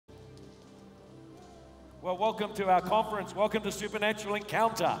Well, welcome to our conference. Welcome to Supernatural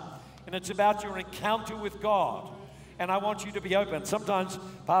Encounter. And it's about your encounter with God. And I want you to be open. Sometimes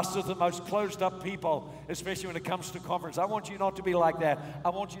pastors are the most closed up people, especially when it comes to conference. I want you not to be like that.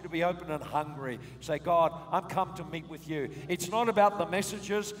 I want you to be open and hungry. Say, God, I'm come to meet with you. It's not about the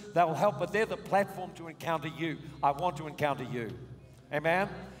messages that will help, but they're the platform to encounter you. I want to encounter you. Amen?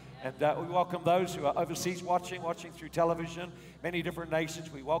 And we welcome those who are overseas watching through television, many different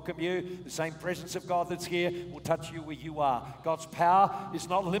nations. We welcome you. The same presence of God that's here will touch you where you are. God's power is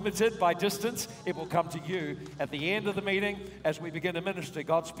not limited by distance. It will come to you at the end of the meeting as we begin to minister.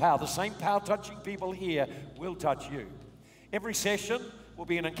 God's power, the same power touching people here, will touch you. Every session will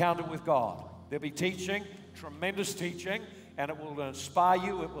be an encounter with God. There'll be teaching, tremendous teaching, and it will inspire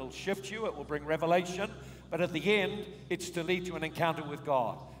you, it will shift you, it will bring revelation. But at the end, it's to lead to an encounter with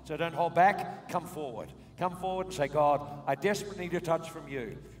God. So don't hold back, come forward. Come forward and say, God, I desperately need a touch from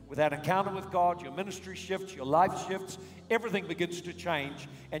you. With that encounter with God, your ministry shifts, your life shifts, everything begins to change,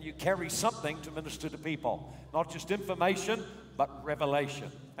 and you carry something to minister to people. Not just information, but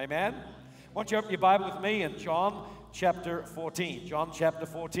revelation. Amen? I want you to open your Bible with me in John chapter 14. John chapter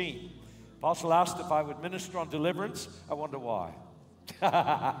 14. Apostle asked if I would minister on deliverance. I wonder why.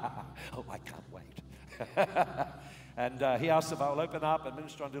 Oh, I can't wait. And he asked if I will open up and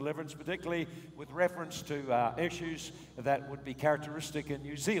minister on deliverance, particularly with reference to issues that would be characteristic in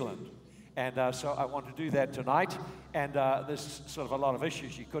New Zealand. And so I want to do that tonight. And there's sort of a lot of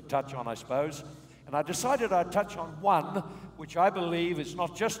issues you could touch on, I suppose. And I decided I'd touch on one, which I believe is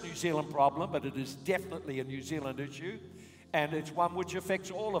not just a New Zealand problem, but it is definitely a New Zealand issue. And it's one which affects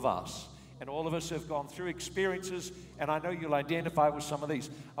all of us. And all of us have gone through experiences, and I know you'll identify with some of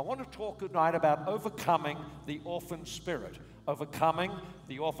these. I want to talk tonight about overcoming the orphan spirit. Overcoming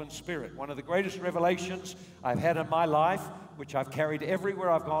the orphan spirit. One of the greatest revelations I've had in my life, which I've carried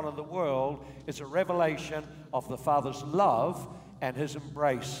everywhere I've gone in the world, is a revelation of the Father's love and His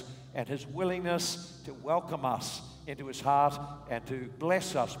embrace and His willingness to welcome us into His heart and to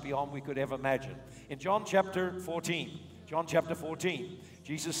bless us beyond we could ever imagine. In John chapter 14,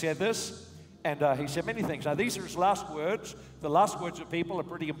 Jesus said this, and he said many things. Now, these are his last words. The last words of people are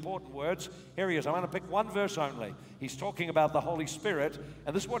pretty important words. Here he is. I'm going to pick one verse only. He's talking about the Holy Spirit,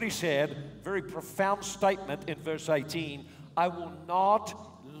 and this is what he said, very profound statement in verse 18. I will not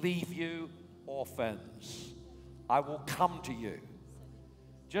leave you orphans. I will come to you.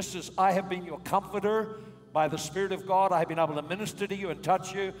 Just as I have been your comforter by the Spirit of God, I have been able to minister to you and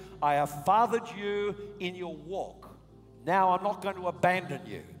touch you. I have fathered you in your walk. Now I'm not going to abandon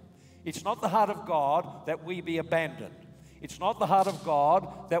you. It's not the heart of God that we be abandoned. It's not the heart of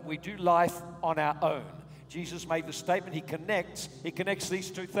God that we do life on our own. Jesus made the statement, he connects these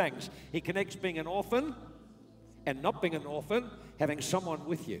two things. He connects being an orphan and not being an orphan, having someone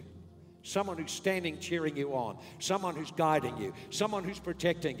with you. Someone who's standing, cheering you on. Someone who's guiding you. Someone who's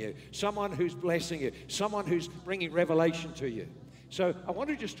protecting you. Someone who's blessing you. Someone who's bringing revelation to you. So I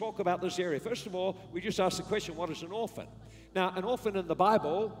want to just talk about this area. First of all, we just asked the question, what is an orphan? Now, an orphan in the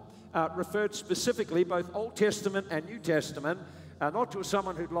Bible referred specifically, both Old Testament and New Testament, not to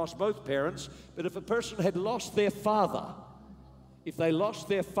someone who'd lost both parents, but if a person had lost their father, if they lost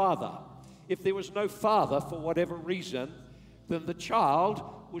their father, if there was no father for whatever reason, then the child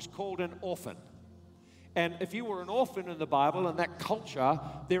was called an orphan. And if you were an orphan in the Bible, in that culture,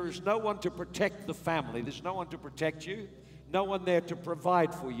 there is no one to protect the family. There's no one to protect you. No one there to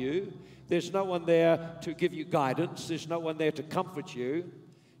provide for you. There's no one there to give you guidance. There's no one there to comfort you.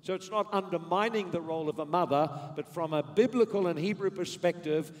 So it's not undermining the role of a mother, but from a biblical and Hebrew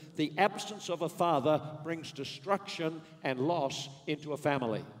perspective, the absence of a father brings destruction and loss into a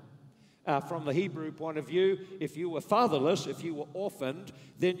family. From the Hebrew point of view, if you were fatherless, if you were orphaned,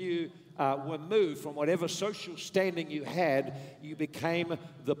 then you were moved from whatever social standing you had. You became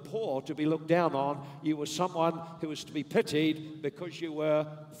the poor to be looked down on. You were someone who was to be pitied because you were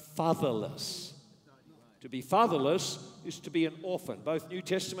fatherless. To be fatherless is to be an orphan. Both New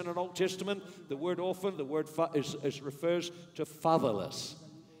Testament and Old Testament, the word orphan, the word refers to fatherless.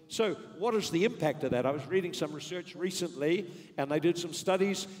 So what is the impact of that? I was reading some research recently, and they did some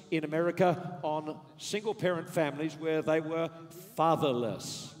studies in America on single-parent families where they were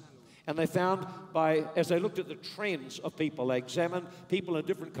fatherless. And they found as they looked at the trends of people, they examined people in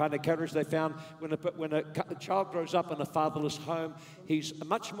different kind of categories. They found when a child grows up in a fatherless home, he's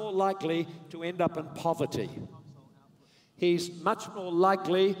much more likely to end up in poverty. He's much more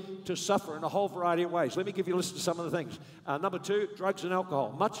likely to suffer in a whole variety of ways. Let me give you a list of some of the things. Number 2, drugs and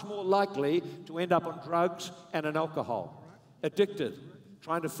alcohol. Much more likely to end up on drugs and on alcohol. Addicted,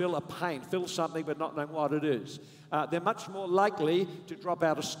 trying to fill a pain, fill something but not knowing what it is. They're much more likely to drop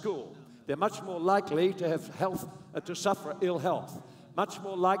out of school. They're much more likely to have to suffer ill health, much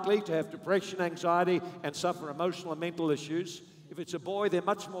more likely to have depression, anxiety, and suffer emotional and mental issues. If it's a boy, they're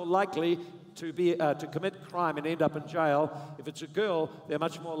much more likely to commit crime and end up in jail. If it's a girl, they're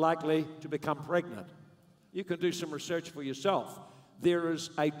much more likely to become pregnant. You can do some research for yourself. There is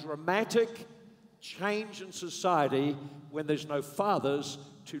a dramatic change in society when there's no fathers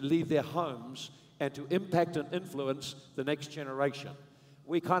to leave their homes and to impact and influence the next generation.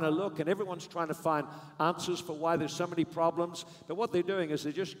 We kind of look, and everyone's trying to find answers for why there's so many problems. But what they're doing is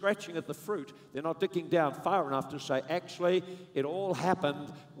they're just scratching at the fruit. They're not digging down far enough to say, actually, it all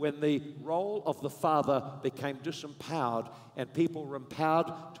happened when the role of the father became disempowered and people were empowered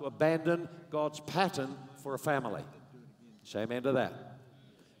to abandon God's pattern for a family. Say amen to that.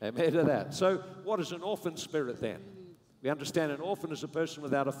 Amen to that. So what is an orphan spirit then? We understand an orphan is a person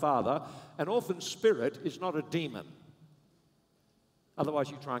without a father. An orphan spirit is not a demon.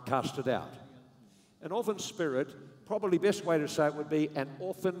 Otherwise, you try and cast it out. An orphan spirit, probably the best way to say it would be an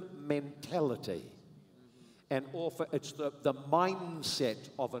orphan mentality. It's the mindset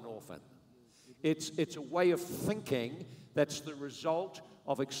of an orphan. It's a way of thinking that's the result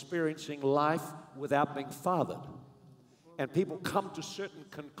of experiencing life without being fathered. And people come to certain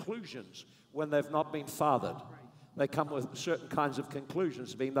conclusions when they've not been fathered. They come with certain kinds of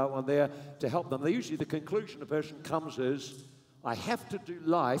conclusions, being no one there to help them. Usually the conclusion a person comes is, I have to do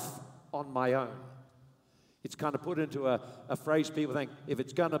life on my own. It's kind of put into a phrase people think, if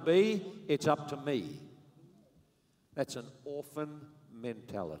it's going to be, it's up to me. That's an orphan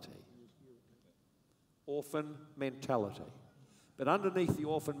mentality. Orphan mentality. But underneath the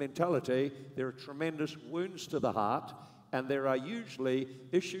orphan mentality, there are tremendous wounds to the heart, and there are usually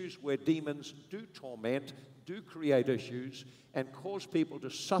issues where demons do torment, do create issues, and cause people to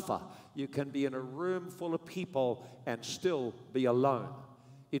suffer. You can be in a room full of people and still be alone.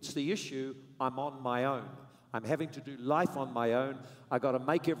 It's the issue, I'm on my own. I'm having to do life on my own. I got to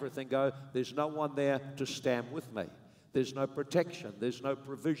make everything go. There's no one there to stand with me. There's no protection. There's no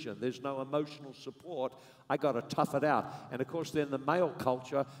provision. There's no emotional support. I got to tough it out. And of course, then the male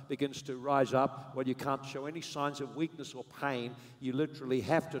culture begins to rise up. Well, you can't show any signs of weakness or pain. You literally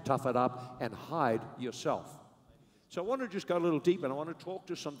have to tough it up and hide yourself. So I want to just go a little deeper, and I want to talk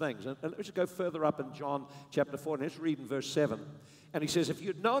to some things. And let's go further up in John chapter 4, and let's read in verse 7. And he says, if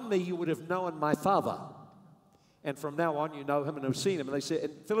you'd known me, you would have known my Father. And from now on, you know him and have seen him. And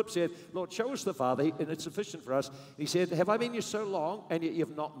Philip said, Lord, show us the Father, and it's sufficient for us. He said, have I been here so long, and yet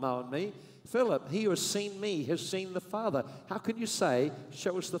you've not known me? Philip, he who has seen me has seen the Father. How can you say,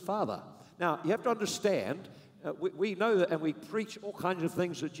 show us the Father? Now, you have to understand, we know that, and we preach all kinds of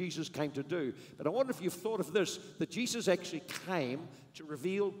things that Jesus came to do. But I wonder if you've thought of this, that Jesus actually came to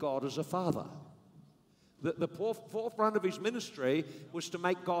reveal God as a Father. The forefront of his ministry was to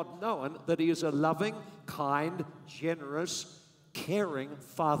make God known that he is a loving, kind, generous, caring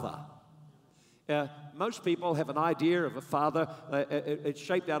Father. Most people have an idea of a father. It's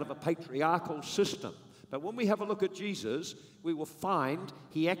shaped out of a patriarchal system. But when we have a look at Jesus, we will find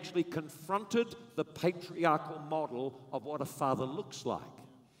he actually confronted the patriarchal model of what a father looks like.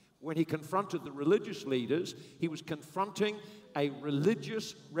 When he confronted the religious leaders, he was confronting a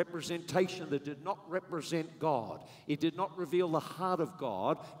religious representation that did not represent God. It did not reveal the heart of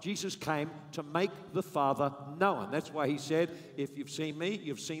God. Jesus came to make the Father known. That's why he said, if you've seen me,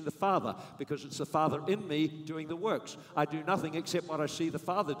 you've seen the Father, because it's the Father in me doing the works. I do nothing except what I see the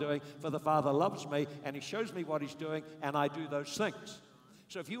Father doing, for the Father loves me, and he shows me what he's doing, and I do those things.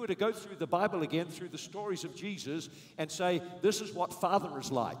 So if you were to go through the Bible again, through the stories of Jesus, and say, this is what Father is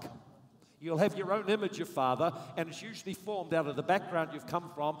like, you'll have your own image of Father, and it's usually formed out of the background you've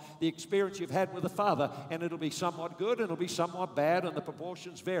come from, the experience you've had with the Father, and it'll be somewhat good, and it'll be somewhat bad, and the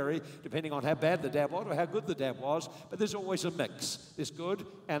proportions vary depending on how bad the dad was or how good the dad was, but there's always a mix. There's good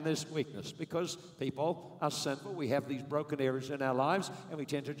and there's weakness, because people are sinful. We have these broken areas in our lives, and we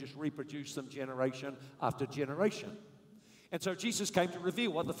tend to just reproduce them generation after generation. And so Jesus came to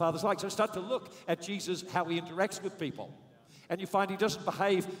reveal what the Father's like. So start to look at Jesus, how he interacts with people. And you find he doesn't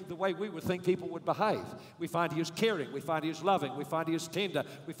behave the way we would think people would behave. We find he is caring. We find he is loving. We find he is tender.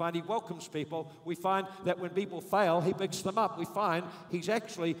 We find he welcomes people. We find that when people fail, he picks them up. We find he's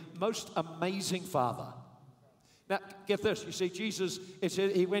actually most amazing Father. Now, get this. You see, Jesus, it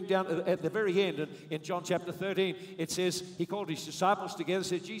says he went down at the very end in John chapter 13. It says he called his disciples together,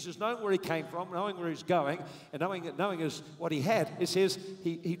 said Jesus, knowing where he came from, knowing where he's going, and knowing what he had, it says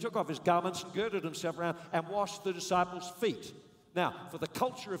he took off his garments and girded himself around and washed the disciples' feet. Now, for the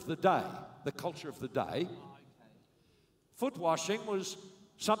culture of the day, foot washing was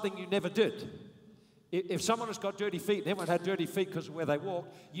something you never did. If someone has got dirty feet and everyone had dirty feet because of where they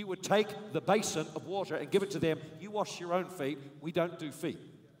walked, you would take the basin of water and give it to them. You wash your own feet. We don't do feet.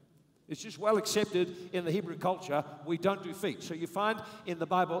 It's just well accepted in the Hebrew culture, we don't do feet. So you find in the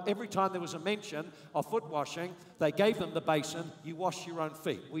Bible, every time there was a mention of foot washing, they gave them the basin, you wash your own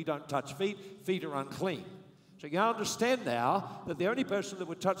feet. We don't touch feet. Feet are unclean. So you understand now that the only person that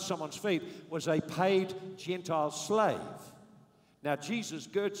would touch someone's feet was a paid Gentile slave. Now, Jesus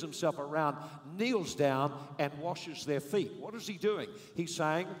girds himself around, kneels down, and washes their feet. What is he doing? He's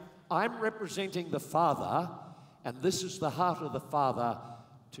saying, I'm representing the Father, and this is the heart of the Father,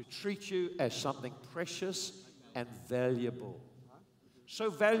 to treat you as something precious and valuable. So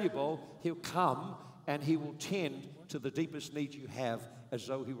valuable, he'll come and he will tend to the deepest needs you have as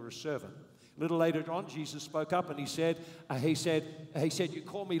though he were a servant. A little later on, Jesus spoke up and he said, you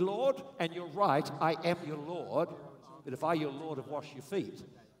call me Lord, and you're right, I am your Lord. But if I, your Lord, have washed your feet,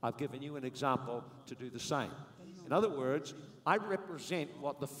 I've given you an example to do the same. In other words, I represent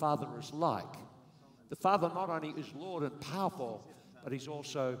what the Father is like. The Father not only is Lord and powerful, but he's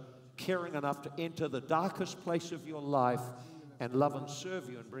also caring enough to enter the darkest place of your life and love and serve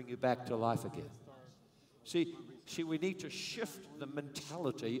you and bring you back to life again. See, we need to shift the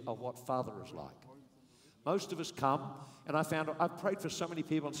mentality of what Father is like. Most of us come, and I've prayed for so many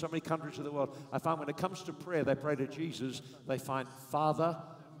people in so many countries of the world. I find when it comes to prayer, they pray to Jesus, they find Father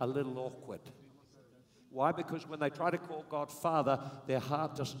a little awkward. Why? Because when they try to call God Father, their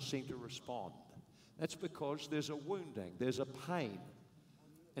heart doesn't seem to respond. That's because there's a wounding, there's a pain.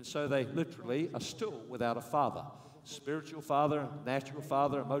 And so they literally are still without a father. Spiritual father, natural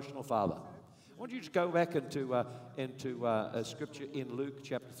father, emotional father. I want you to go back into a scripture in Luke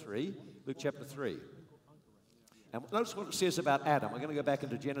chapter 3. Luke chapter 3. And notice what it says about Adam. We're going to go back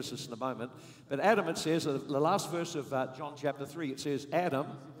into Genesis in a moment. But Adam, it says, the last verse of John chapter 3, it says, Adam,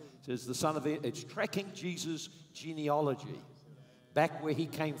 it says the son of the, it's tracking Jesus' genealogy, back where he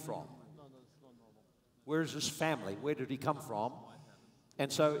came from. Where is his family? Where did he come from?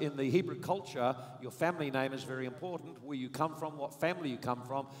 And so in the Hebrew culture, your family name is very important. Where you come from, what family you come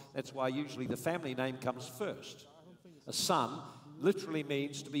from, that's why usually the family name comes first. A son literally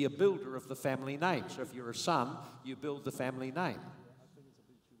means to be a builder of the family name. So if you're a son, you build the family name.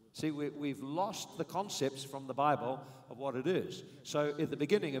 See, we've lost the concepts from the Bible of what it is. So at the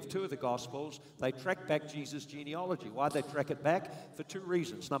beginning of 2 of the Gospels, they track back Jesus' genealogy. Why did they track it back? For 2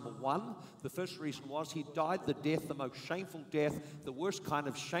 reasons. Number one, the first reason was he died the death, the most shameful death, the worst kind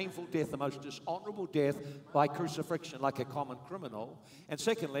of shameful death, the most dishonorable death by crucifixion, like a common criminal. And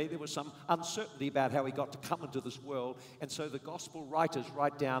secondly, there was some uncertainty about how he got to come into this world. And so the Gospel writers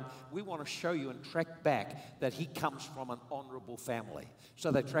write down, we want to show you and track back that he comes from an honorable family. So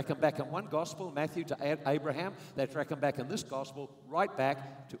they track him back in one Gospel, Matthew, to Abraham. They track him back in this Gospel, right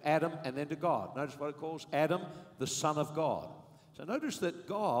back to Adam and then to God. Notice what it calls Adam, the Son of God. So notice that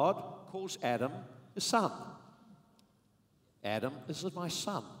God calls Adam his son. Adam, this is my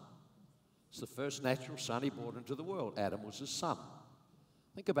son. It's the first natural son he brought into the world. Adam was his son.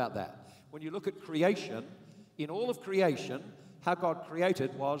 Think about that. When you look at creation, in all of creation, how God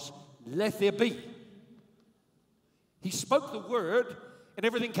created was, let there be. He spoke the word, and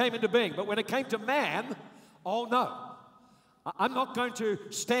everything came into being. But when it came to man, oh no. I'm not going to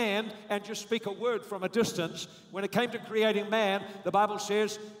stand and just speak a word from a distance. When it came to creating man, the Bible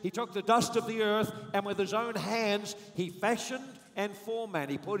says he took the dust of the earth and with his own hands he fashioned and formed man.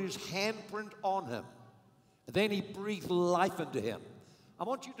 He put his handprint on him. And then he breathed life into him. I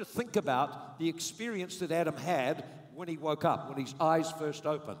want you to think about the experience that Adam had when he woke up, when his eyes first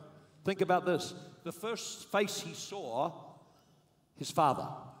opened. Think about this. The first face he saw, his father.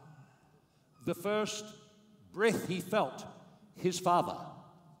 The first breath he felt, his father.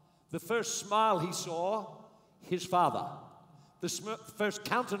 The first smile he saw, his father. The first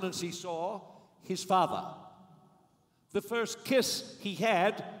countenance he saw, his father. The first kiss he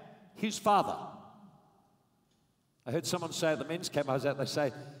had, his father. I heard someone say at the men's camp I was at, they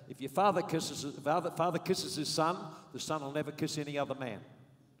say, if your father kisses his son, the son will never kiss any other man.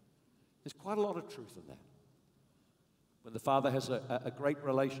 There's quite a lot of truth in that. When the father has a great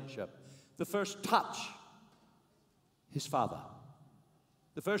relationship. The first touch, his father.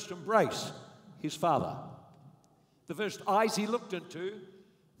 The first embrace, his father. The first eyes he looked into,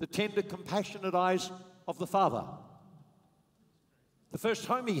 the tender, compassionate eyes of the father. The first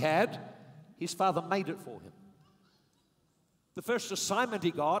home he had, his father made it for him. The first assignment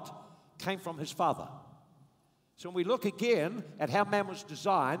he got came from his father. So when we look again at how man was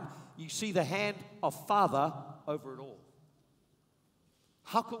designed, you see the hand of Father over it all.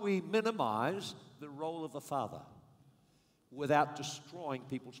 How can we minimize the role of the father without destroying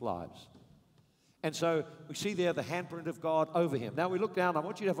people's lives? And so we see there the handprint of God over him. Now we look down. I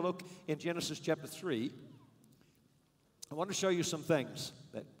want you to have a look in Genesis chapter 3. I want to show you some things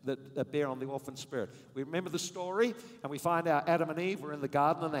that bear on the orphan spirit. We remember the story, and we find out Adam and Eve were in the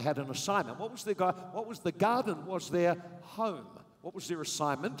garden, and they had an assignment. What was the garden was their home. What was their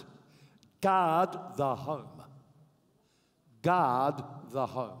assignment? Guard the home. Guard the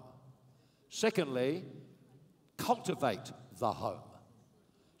home. Secondly, cultivate the home.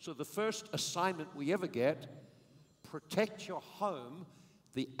 So the first assignment we ever get, protect your home,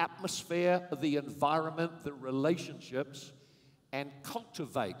 the atmosphere, the environment, the relationships, and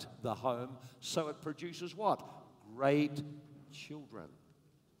cultivate the home so it produces what? Great children.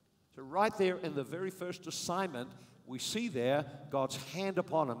 So right there in the very first assignment, we see there God's hand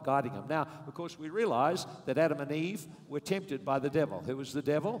upon them, guiding them. Now, of course, we realize that Adam and Eve were tempted by the devil. Who was the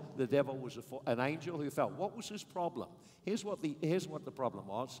devil? The devil was an angel who fell. What was his problem? Here's what the problem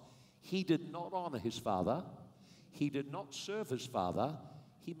was. He did not honor his father. He did not serve his father.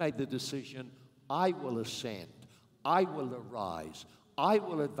 He made the decision, I will ascend. I will arise. I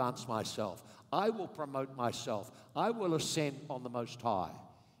will advance myself. I will promote myself. I will ascend on the Most High.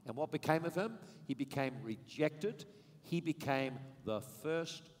 And what became of him? He became rejected. He became the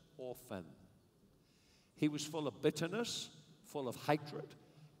first orphan. He was full of bitterness, full of hatred,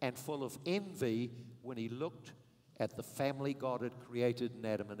 and full of envy when he looked at the family God had created in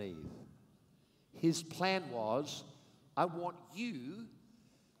Adam and Eve. His plan was, I want you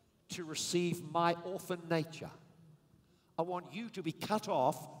to receive my orphan nature. I want you to be cut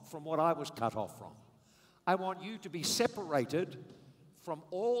off from what I was cut off from. I want you to be separated from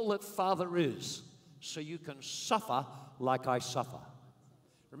all that Father is, so you can suffer like I suffer.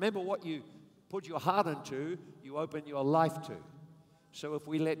 Remember, what you put your heart into, you open your life to. So if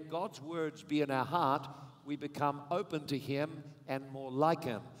we let God's words be in our heart, we become open to him and more like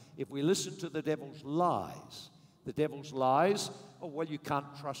him. If we listen to the devil's lies, oh, well, you can't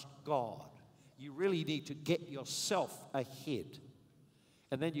trust God. You really need to get yourself ahead.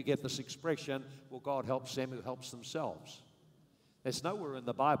 And then you get this expression, well, God helps them who helps themselves. There's nowhere in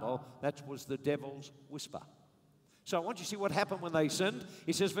the Bible that was the devil's whisper. So I want you to see what happened when they sinned.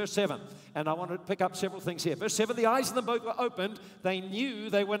 He says, verse 7, and I want to pick up several things here. Verse 7, the eyes of them both were opened. They knew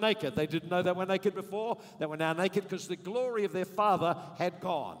they were naked. They didn't know they were naked before. They were now naked because the glory of their father had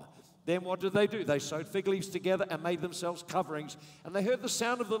gone. Then what did? They sewed fig leaves together and made themselves coverings. And they heard the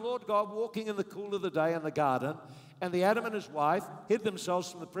sound of the Lord God walking in the cool of the day in the garden. And the Adam and his wife hid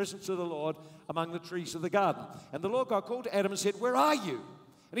themselves from the presence of the Lord among the trees of the garden. And the Lord God called to Adam and said, where are you?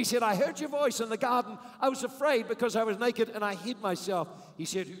 And he said, I heard your voice in the garden. I was afraid because I was naked and I hid myself. He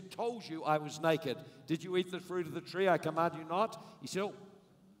said, who told you I was naked? Did you eat the fruit of the tree I command you not? He said, oh,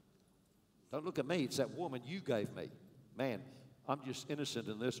 don't look at me. It's that woman you gave me. Man, I'm just innocent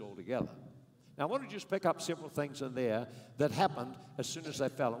in this altogether. Now, I want to just pick up several things in there that happened as soon as they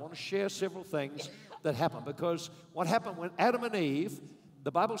fell. I want to share several things that happened, because what happened when Adam and Eve,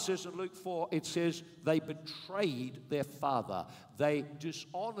 the Bible says in Luke 4, it says they betrayed their father. They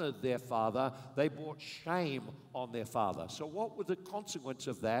dishonored their father. They brought shame on their father. So what was the consequence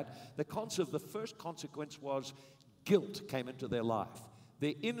of that? The first consequence was guilt came into their life.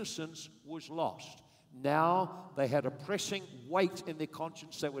 Their innocence was lost. Now they had a pressing weight in their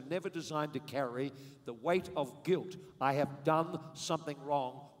conscience they were never designed to carry, the weight of guilt. I have done something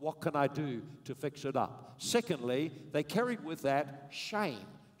wrong. What can I do to fix it up? Secondly, they carried with that shame.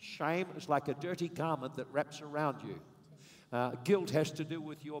 Shame is like a dirty garment that wraps around you. Guilt has to do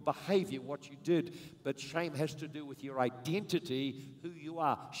with your behavior, what you did, but shame has to do with your identity, who you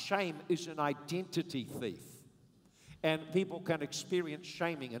are. Shame is an identity thief. And people can experience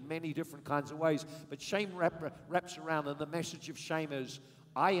shaming in many different kinds of ways. But shame wraps around, and the message of shame is,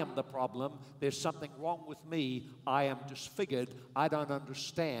 I am the problem. There's something wrong with me. I am disfigured. I don't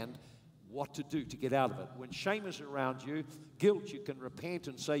understand what to do to get out of it. When shame is around you, guilt, you can repent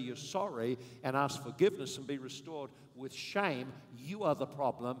and say you're sorry and ask forgiveness and be restored. With shame, you are the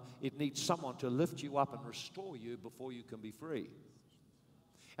problem. It needs someone to lift you up and restore you before you can be free.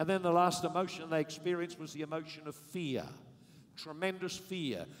 And then the last emotion they experienced was the emotion of fear. Tremendous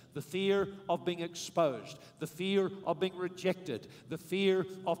fear. The fear of being exposed. The fear of being rejected. The fear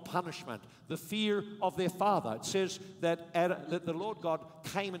of punishment. The fear of their father. It says that the Lord God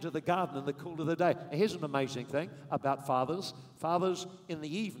came into the garden in the cool of the day. Now, here's an amazing thing about fathers. Fathers in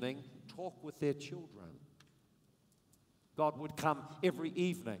the evening talk with their children. God would come every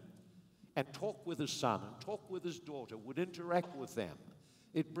evening and talk with his son and talk with his daughter, would interact with them.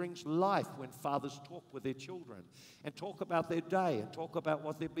 It brings life when fathers talk with their children and talk about their day and talk about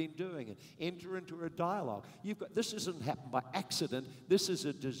what they've been doing and enter into a dialogue. This doesn't happen by accident. This is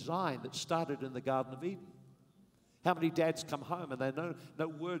a design that started in the Garden of Eden. How many dads come home and they know no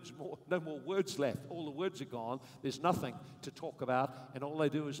more words left. All the words are gone. There's nothing to talk about, and all they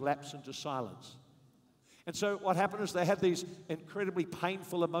do is lapse into silence. And so what happened is they had these incredibly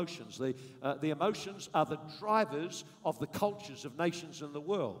painful emotions. The emotions are the drivers of the cultures of nations in the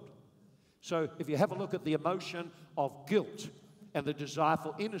world. So if you have a look at the emotion of guilt and the desire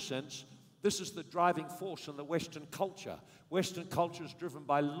for innocence, this is the driving force in the Western culture. Western culture is driven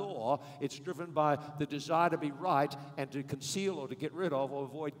by law. It's driven by the desire to be right and to conceal or to get rid of or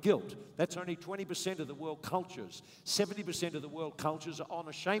avoid guilt. That's only 20% of the world cultures. 70% of the world cultures are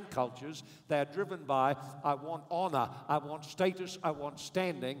honor-shame cultures. They are driven by, I want honor, I want status, I want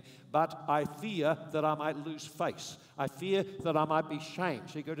standing, but I fear that I might lose face. I fear that I might be shamed.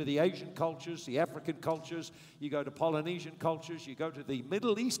 So you go to the Asian cultures, the African cultures, you go to Polynesian cultures, you go to the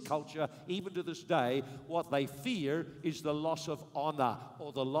Middle East culture, even to this day, what they fear is the loss of honor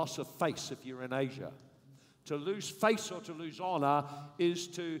or the loss of face if you're in Asia. To lose face or to lose honor is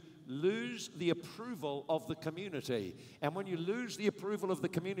to lose the approval of the community. And when you lose the approval of the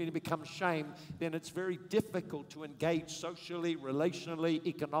community and become shame, then it's very difficult to engage socially, relationally,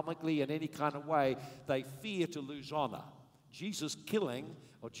 economically, in any kind of way. They fear to lose honor. Jesus' killing,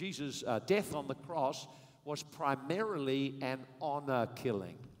 or Jesus' death on the cross, was primarily an honor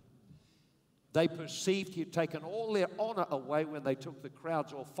killing. They perceived he had taken all their honor away when they took the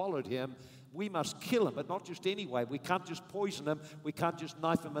crowds or followed him. We must kill him, but not just any way. We can't just poison him. We can't just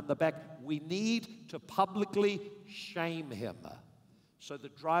knife him in the back. We need to publicly shame him. So the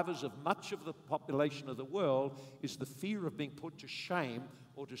drivers of much of the population of the world is the fear of being put to shame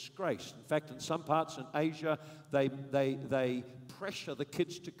or disgrace. In fact, in some parts in Asia, they pressure the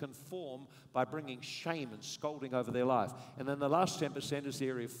kids to conform by bringing shame and scolding over their life. And then the last 10% is the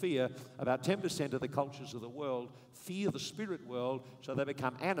area of fear. About 10% of the cultures of the world fear the spirit world, so they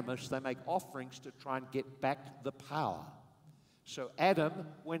become animists. They make offerings to try and get back the power. So Adam,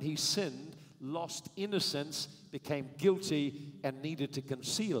 when he sinned, lost innocence, became guilty, and needed to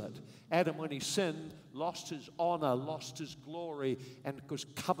conceal it. Adam, when he sinned, lost his honor, lost his glory, and was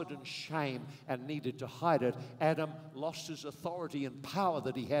covered in shame and needed to hide it. Adam lost his authority and power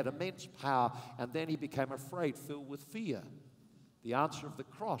that he had, immense power, and then he became afraid, filled with fear. The answer of the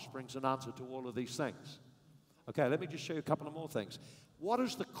cross brings an answer to all of these things. Okay, let me just show you a couple of more things. What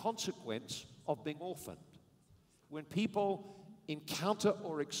is the consequence of being orphaned? When people encounter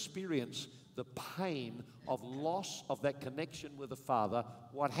or experience the pain of loss of that connection with the Father,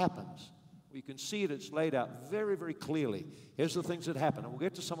 what happens? Well, you can see it, it's laid out very, very clearly. Here's the things that happen, and we'll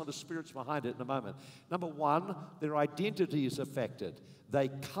get to some of the spirits behind it in a moment. Number one, their identity is affected. They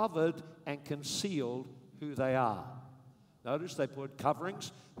covered and concealed who they are. Notice they put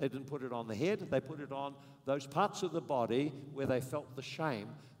coverings. They didn't put it on the head. They put it on those parts of the body where they felt the shame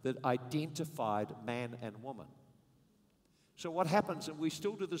that identified man and woman. So what happens, and we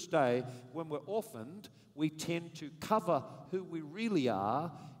still to this day, when we're orphaned, we tend to cover who we really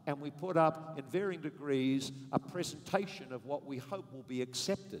are, and we put up, in varying degrees, a presentation of what we hope will be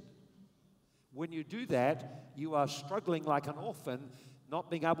accepted. When you do that, you are struggling like an orphan, not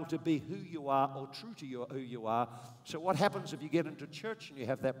being able to be who you are or true to who you are. So what happens if you get into church and you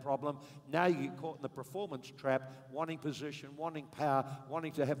have that problem? Now you get caught in the performance trap, wanting position, wanting power,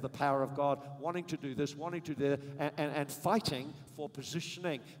 wanting to have the power of God, wanting to do this, wanting to do that, and fighting for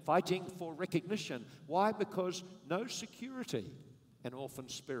positioning, fighting for recognition. Why? Because no security, an orphan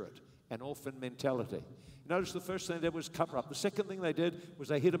spirit, an orphan mentality. Notice the first thing they did was cover up. The second thing they did was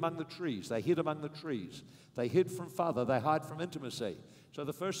they hid among the trees. They hid among the trees. They hid from Father. They hide from intimacy. So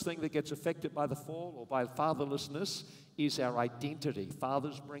the first thing that gets affected by the fall or by fatherlessness is our identity.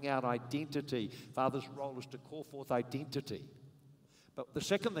 Fathers bring out identity. Father's role is to call forth identity. But the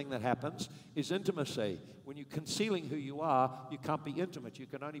second thing that happens is intimacy. When you're concealing who you are, you can't be intimate. You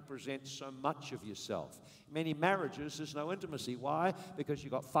can only present so much of yourself. In many marriages, there's no intimacy. Why? Because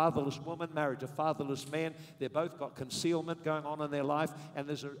you've got fatherless woman married to fatherless man. They've both got concealment going on in their life, and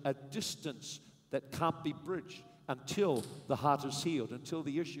there's a distance that can't be bridged until the heart is healed, until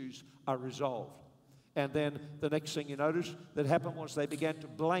the issues are resolved. And then the next thing you notice that happened was they began to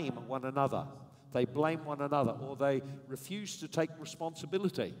blame one another. They blame one another, or they refuse to take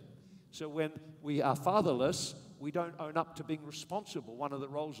responsibility. So when we are fatherless, we don't own up to being responsible. One of the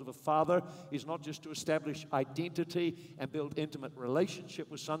roles of a father is not just to establish identity and build intimate relationship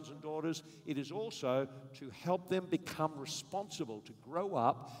with sons and daughters. It is also to help them become responsible, to grow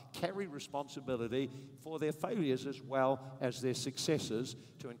up, carry responsibility for their failures as well as their successes,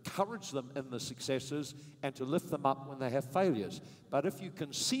 to encourage them in the successes and to lift them up when they have failures. But if you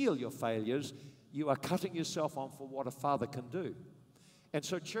conceal your failures, you are cutting yourself on for what a father can do. And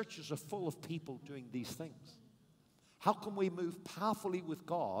so churches are full of people doing these things. How can we move powerfully with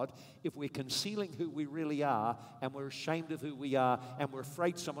God if we're concealing who we really are and we're ashamed of who we are and we're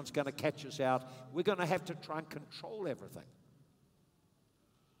afraid someone's going to catch us out? We're going to have to try and control everything.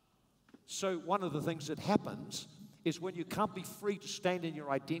 So one of the things that happens is when you can't be free to stand in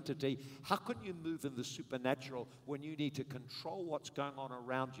your identity, how can you move in the supernatural when you need to control what's going on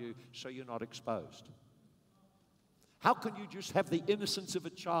around you so you're not exposed? How can you just have the innocence of a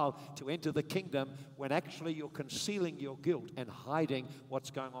child to enter the kingdom when actually you're concealing your guilt and hiding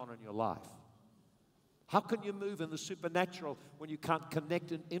what's going on in your life? How can you move in the supernatural when you can't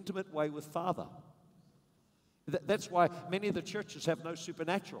connect in an intimate way with Father? That's why many of the churches have no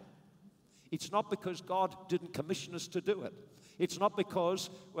supernatural. It's not because God didn't commission us to do it. It's not because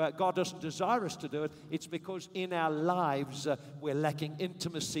God doesn't desire us to do it. It's because in our lives we're lacking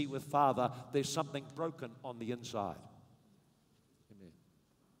intimacy with Father. There's something broken on the inside. Amen.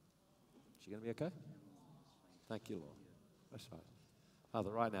 Is she going to be okay? Thank you, Lord. That's right. Father,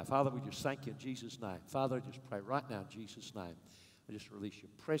 right now. Father, we just thank you in Jesus' name. Father, I just pray right now in Jesus' name. I just release your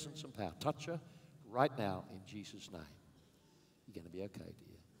presence and power. Touch her right now in Jesus' name. You're going to be okay,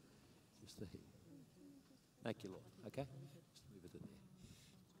 dear. Just the heat. Thank you, Lord. Okay? Just leave it in there.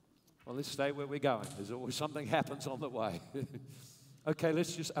 Well, let's stay where we're going. There's always something happens on the way. Okay,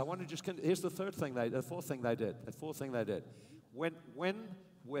 here's the fourth thing they did. When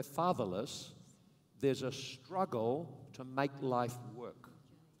we're fatherless, there's a struggle to make life work.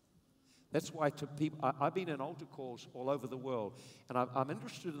 That's why to people, I've been in altar calls all over the world, and I'm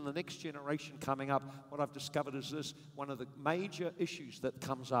interested in the next generation coming up. What I've discovered is this: one of the major issues that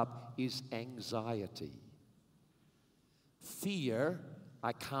comes up is anxiety. Fear,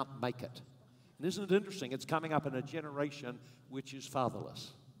 I can't make it. And isn't it interesting? It's coming up in a generation which is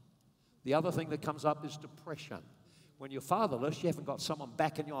fatherless. The other thing that comes up is depression. When you're fatherless, you haven't got someone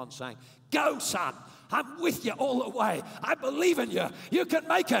backing you on saying, "Go, son, I'm with you all the way. I believe in you. You can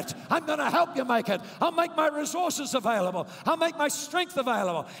make it. I'm going to help you make it. I'll make my resources available. I'll make my strength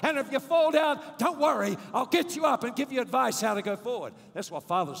available. And if you fall down, don't worry. I'll get you up and give you advice how to go forward." That's what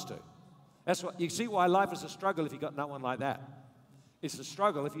fathers do. That's what you see why life is a struggle if you've got no one like that. It's a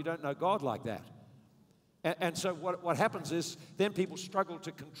struggle if you don't know God like that. And so what happens is then people struggle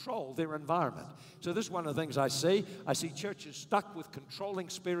to control their environment. So this is one of the things I see. I see churches stuck with controlling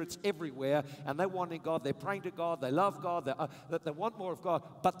spirits everywhere, and they're wanting God. They're praying to God. They love God. They want more of God,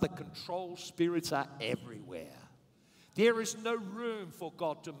 but the control spirits are everywhere. There is no room for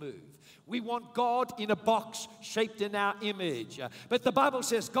God to move. We want God in a box shaped in our image. But the Bible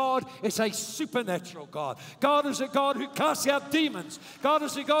says God is a supernatural God. God is a God who casts out demons. God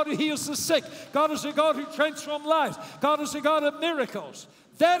is a God who heals the sick. God is a God who transforms lives. God is a God of miracles.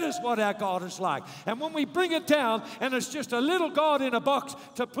 That is what our God is like. And when we bring it down and it's just a little God in a box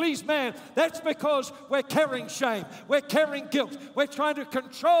to please man, that's because we're carrying shame. We're carrying guilt. We're trying to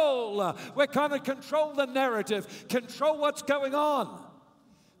control. We're trying to control the narrative, control what's going on.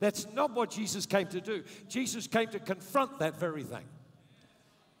 That's not what Jesus came to do. Jesus came to confront that very thing.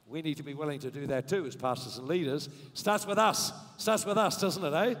 We need to be willing to do that too as pastors and leaders. Starts with us. Starts with us, doesn't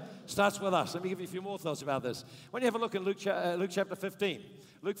it, eh? Starts with us. Let me give you a few more thoughts about this. When you have a look at Luke chapter 15.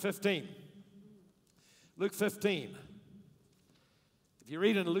 Luke 15. Luke 15. If you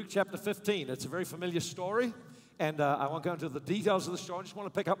read in Luke chapter 15, it's a very familiar story. And I won't go into the details of the story. I just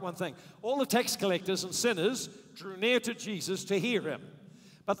want to pick up one thing. All the tax collectors and sinners drew near to Jesus to hear him.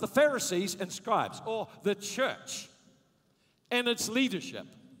 But the Pharisees and scribes, or the church and its leadership,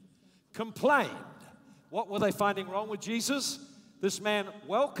 complained. What were they finding wrong with Jesus? This man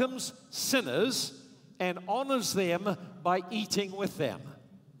welcomes sinners and honors them by eating with them.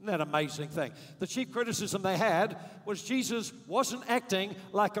 Isn't that an amazing thing? The chief criticism they had was Jesus wasn't acting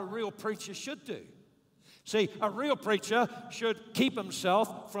like a real preacher should do. See, a real preacher should keep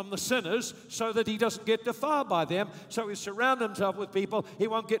himself from the sinners so that he doesn't get defiled by them. So he surrounds himself with people. He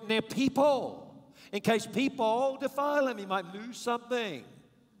won't get near people. In case people defile him, he might lose something.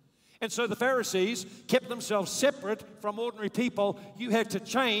 And so the Pharisees kept themselves separate from ordinary people. You had to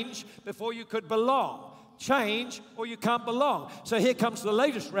change before you could belong. change or you can't belong. So here comes the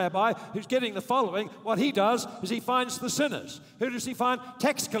latest rabbi who's getting the following. What he does is he finds the sinners. Who does he find?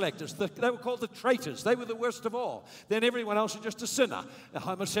 Tax collectors. They were called the traitors. They were the worst of all. Then everyone else is just a sinner. The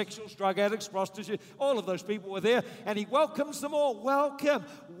homosexuals, drug addicts, prostitutes, all of those people were there. And he welcomes them all. Welcome,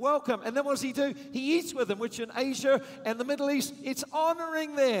 welcome. And then what does he do? He eats with them, which in Asia and the Middle East, it's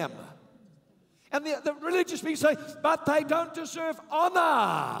honoring them. And the religious people say, but they don't deserve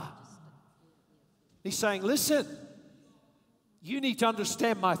honor. He's saying, listen, you need to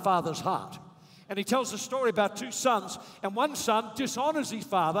understand my Father's heart. And he tells a story about two sons, and one son dishonors his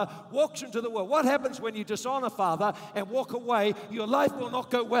father, walks into the world. What happens when you dishonor father and walk away? Your life will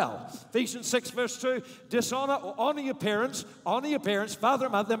not go well. Ephesians 6 verse 2, dishonor or honor your parents, father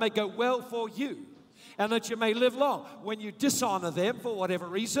and mother, they may go well for you, and that you may live long. When you dishonor them for whatever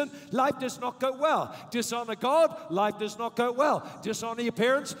reason, life does not go well. Dishonor God, life does not go well. Dishonor your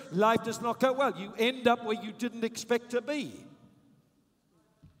parents, life does not go well. You end up where you didn't expect to be.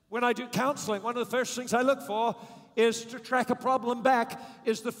 When I do counseling, one of the first things I look for is to track a problem back.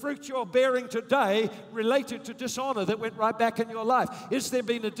 Is the fruit you're bearing today related to dishonor that went right back in your life? Is there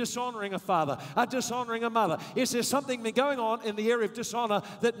been a dishonoring a father, a dishonoring a mother? Is there something been going on in the area of dishonor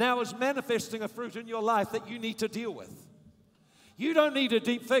that now is manifesting a fruit in your life that you need to deal with? You don't need a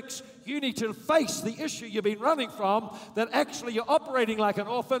deep fix. You need to face the issue you've been running from, that actually you're operating like an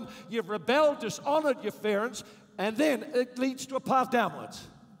orphan, you've rebelled, dishonored your parents, and then it leads to a path downwards.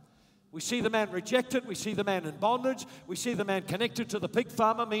 We see the man rejected, we see the man in bondage, we see the man connected to the pig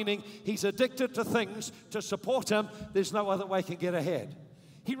farmer, meaning he's addicted to things to support him. There's no other way he can get ahead.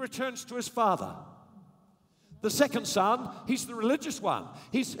 He returns to his father. The second son, he's the religious one.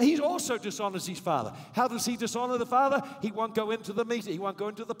 He also dishonors his father. How does he dishonor the father? He won't go into the meeting. He won't go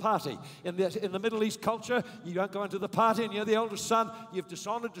into the party. In the Middle East culture, you don't go into the party, and you're the oldest son. You've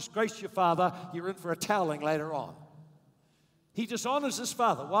dishonored, disgraced your father. You're in for a toweling later on. He dishonors his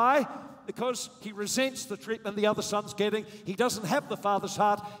father. Why? Because he resents the treatment the other son's getting. He doesn't have the father's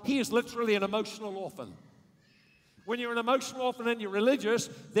heart. He is literally an emotional orphan. When you're an emotional orphan and you're religious,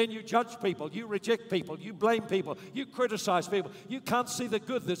 then you judge people, you reject people, you blame people, you criticize people. You can't see the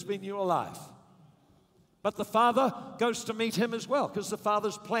good that's been in your life. But the father goes to meet him as well, because the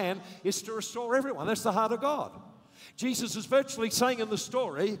father's plan is to restore everyone. That's the heart of God. Jesus is virtually saying in the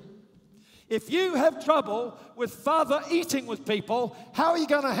story, if you have trouble with father eating with people, how are you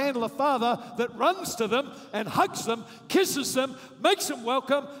going to handle a father that runs to them and hugs them, kisses them, makes them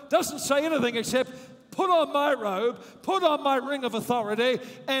welcome, doesn't say anything except put on my robe, put on my ring of authority,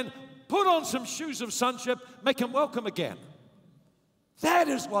 and put on some shoes of sonship, make him welcome again? That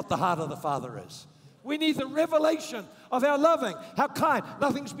is what the heart of the Father is. We need the revelation of our loving, how kind.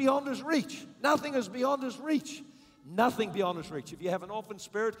 Nothing's beyond his reach. Nothing is beyond his reach. Nothing beyond his reach. If you have an orphan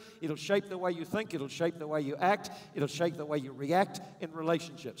spirit, it'll shape the way you think, it'll shape the way you act, it'll shape the way you react in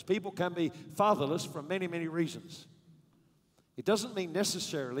relationships. People can be fatherless for many, many reasons. It doesn't mean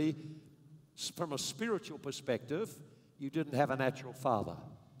necessarily, from a spiritual perspective, you didn't have a natural father.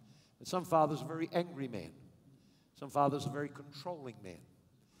 And some fathers are very angry men. Some fathers are very controlling men.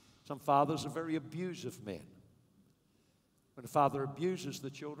 Some fathers are very abusive men. When a father abuses the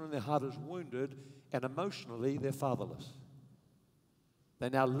children, their heart is wounded, and emotionally, they're fatherless. They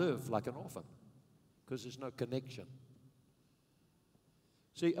now live like an orphan because there's no connection.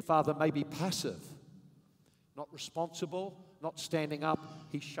 See, a father may be passive, not responsible, not standing up.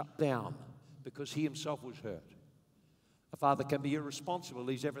 He's shut down because he himself was hurt. A father can be irresponsible,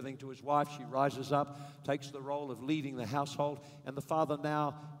 leaves everything to his wife. She rises up, takes the role of leading the household, and the father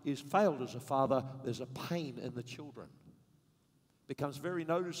now is failed as a father. There's a pain in the children. Becomes very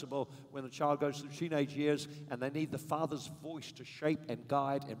noticeable when a child goes through teenage years and they need the father's voice to shape and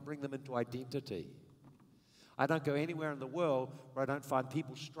guide and bring them into identity. I don't go anywhere in the world where I don't find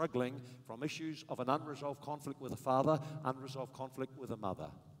people struggling from issues of an unresolved conflict with a father, unresolved conflict with a mother.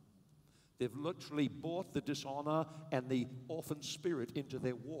 They've literally brought the dishonor and the orphan spirit into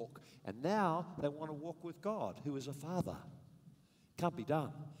their walk, and now they want to walk with God, who is a father. Can't be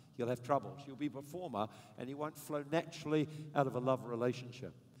done. You'll have troubles. You'll be a performer, and you won't flow naturally out of a love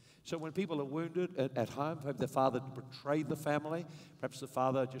relationship. So when people are wounded at home, perhaps their father betrayed the family, perhaps the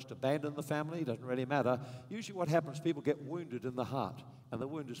father just abandoned the family, it doesn't really matter. Usually what happens, people get wounded in the heart, and the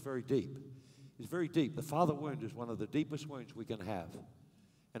wound is very deep. It's very deep. The father wound is one of the deepest wounds we can have.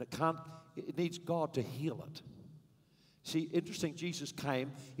 And it needs God to heal it. See, interesting, Jesus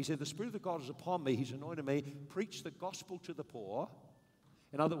came, he said, the Spirit of God is upon me, he's anointed me, preach the gospel to the poor.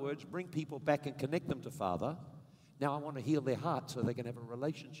 In other words, bring people back and connect them to Father. Now I want to heal their heart so they can have a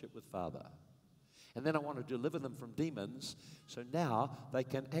relationship with Father. And then I want to deliver them from demons, so now they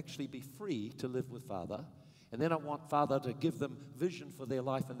can actually be free to live with Father. And then I want Father to give them vision for their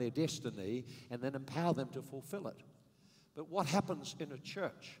life and their destiny, and then empower them to fulfill it. But what happens in a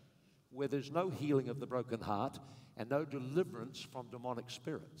church where there's no healing of the broken heart and no deliverance from demonic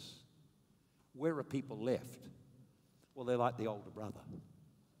spirits? Where are people left? Well, they're like the older brother.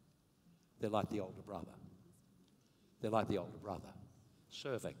 They're like the older brother. They're like the older brother,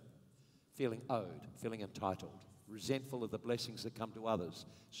 serving, feeling owed, feeling entitled, resentful of the blessings that come to others,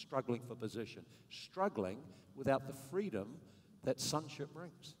 struggling for position, struggling without the freedom that sonship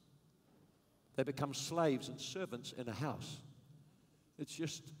brings. They become slaves and servants in a house. It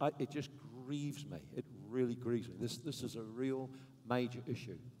just grieves me. It really grieves me. This is a real major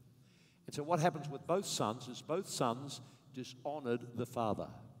issue. And so what happens with both sons is both sons dishonored the father.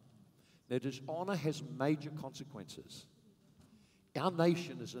 Now, dishonor has major consequences. Our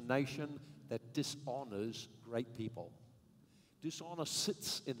nation is a nation that dishonors great people. Dishonor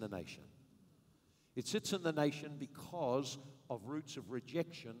sits in the nation. It sits in the nation because of roots of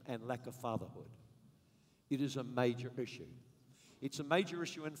rejection and lack of fatherhood. It is a major issue. It's a major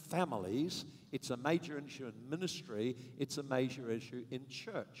issue in families. It's a major issue in ministry. It's a major issue in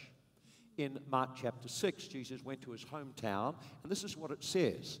church. In Mark chapter 6, Jesus went to his hometown, and this is what it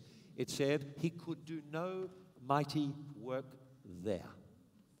says. It said, he could do no mighty work there.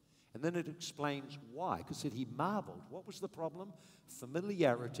 And then it explains why, because it said he marveled. What was the problem?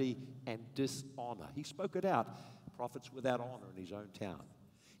 Familiarity and dishonor. He spoke it out. Prophets without honor in his own town.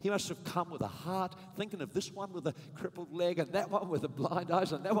 He must have come with a heart, thinking of this one with a crippled leg, and that one with the blind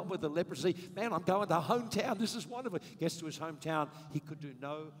eyes, and that one with the leprosy. Man, I'm going to hometown. This is wonderful. Gets to his hometown. He could do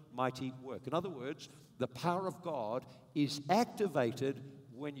no mighty work. In other words, the power of God is activated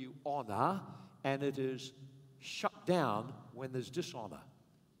when you honor, and it is shut down when there's dishonor.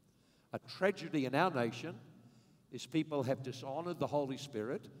 A tragedy in our nation is people have dishonored the Holy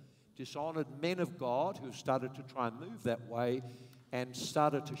Spirit, dishonored men of God who have started to try and move that way, and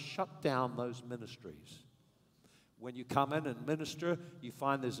started to shut down those ministries. When you come in and minister, you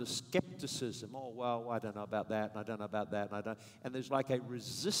find there's a skepticism. Oh, well, I don't know about that, and I don't know about that, and there's like a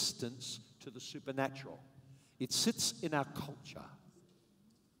resistance to the supernatural. It sits in our culture.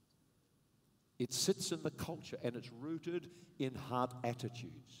 It sits in the culture, and it's rooted in heart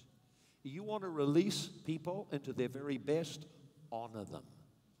attitudes. You want to release people into their very best, honor them.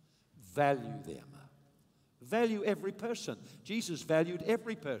 Value them. Value every person. Jesus valued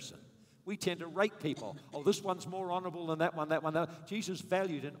every person. We tend to rate people. Oh, this one's more honorable than that one, that one, that one. Jesus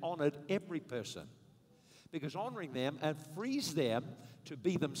valued and honored every person. Because honoring them and frees them to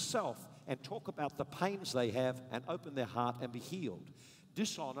be themselves and talk about the pains they have and open their heart and be healed.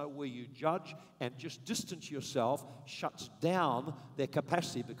 Dishonor, where you judge and just distance yourself, shuts down their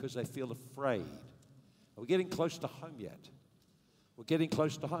capacity because they feel afraid. Are we getting close to home yet? We're getting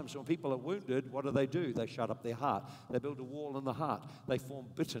close to home. So when people are wounded, what do? They shut up their heart. They build a wall in the heart. They form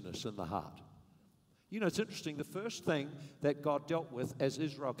bitterness in the heart. You know, it's interesting. The first thing that God dealt with as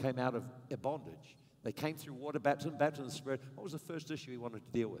Israel came out of bondage, they came through water baptism, baptism of the Spirit. What was the first issue he wanted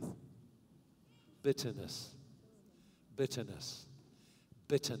to deal with? Bitterness. Bitterness.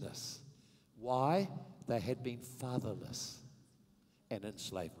 Bitterness. Why? They had been fatherless and in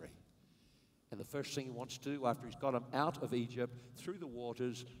slavery. And the first thing he wants to do after he's got them out of Egypt, through the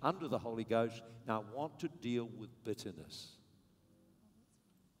waters, under the Holy Ghost, now I want to deal with bitterness.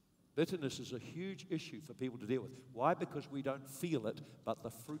 Bitterness is a huge issue for people to deal with. Why? Because we don't feel it, but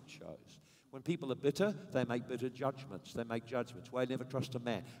the fruit shows. When people are bitter, they make bitter judgments. They make judgments. Well, I never trust a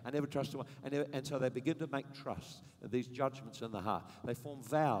man. I never trust a woman. And so they begin to make trust, these judgments in the heart. They form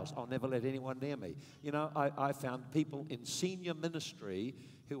vows. I'll never let anyone near me. You know, I found people in senior ministry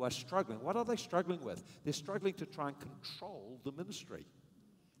who are struggling. What are they struggling with? They're struggling to try and control the ministry.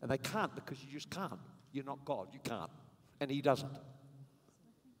 And they can't, because you just can't. You're not God. You can't. And he doesn't.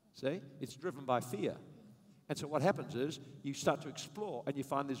 See? It's driven by fear. And so what happens is you start to explore and you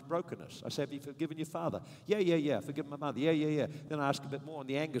find there's brokenness. I say, have you forgiven your father? Yeah. Forgiven my mother? Yeah. Then I ask a bit more and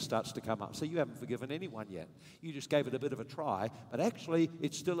the anger starts to come up. So you haven't forgiven anyone yet. You just gave it a bit of a try, but actually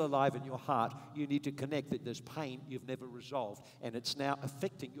it's still alive in your heart. You need to connect that there's pain you've never resolved, and it's now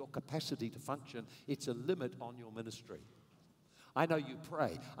affecting your capacity to function. It's a limit on your ministry. I know you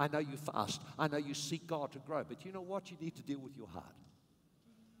pray. I know you fast. I know you seek God to grow. But you know what? You need to deal with your heart.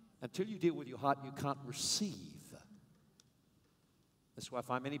 Until you deal with your heart, you can't receive. That's why I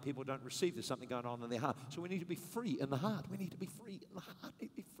find many people don't receive. There's something going on in their heart. So we need to be free in the heart. We need to be free in the heart. We need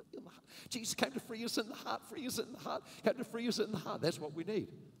to be free in the heart. Jesus came to free us in the heart, free us in the heart, came to free us in the heart. That's what we need.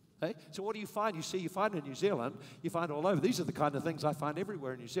 Okay? So what do you find? You find in New Zealand, you find all over. These are the kind of things I find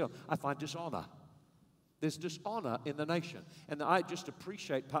everywhere in New Zealand. I find dishonor. There's dishonor in the nation. And I just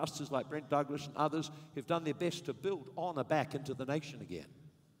appreciate pastors like Brent Douglas and others who've done their best to build honor back into the nation again.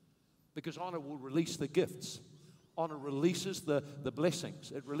 Because honor will release the gifts. Honor releases the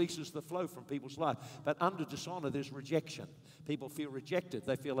blessings. It releases the flow from people's life. But under dishonor, there's rejection. People feel rejected.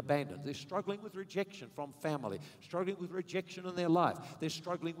 They feel abandoned. They're struggling with rejection from family, struggling with rejection in their life. They're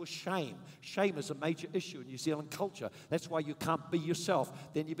struggling with shame. Shame is a major issue in New Zealand culture. That's why you can't be yourself.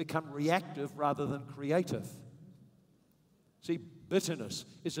 Then you become reactive rather than creative. See, bitterness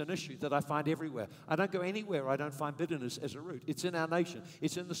is an issue that I find everywhere. I don't go anywhere I don't find bitterness as a root. It's in our nation.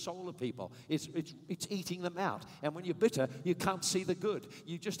 It's in the soul of people. It's eating them out. And when you're bitter, you can't see the good.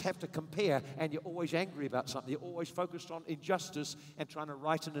 You just have to compare, and you're always angry about something. You're always focused on injustice and trying to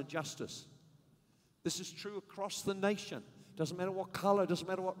right an injustice. This is true across the nation. Doesn't matter what color, doesn't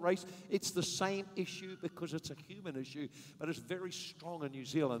matter what race. It's the same issue because it's a human issue, but it's very strong in New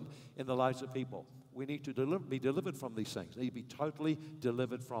Zealand in the lives of people. We need to be delivered from these things. We need to be totally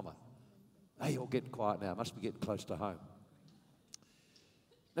delivered from it. Hey, you're getting quiet now. Must be getting close to home.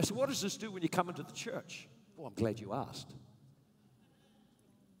 Now, so what does this do when you come into the church? Oh, I'm glad you asked.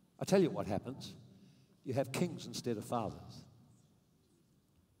 I tell you what happens. You have kings instead of fathers.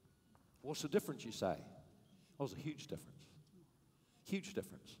 What's the difference, you say? Oh, it's a huge difference. Huge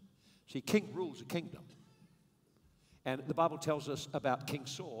difference. See, king rules a kingdom. And the Bible tells us about King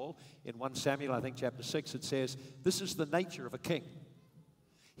Saul in 1 Samuel, I think chapter 6, it says, this is the nature of a king.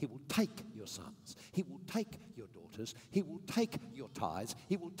 He will take your sons. He will take your daughters. He will take your tithes.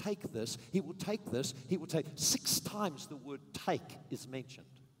 He will take this. He will take this. He will take. 6 times the word take is mentioned.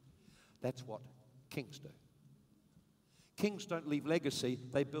 That's what kings do. Kings don't leave legacy.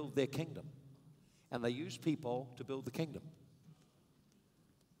 They build their kingdom. And they use people to build the kingdom.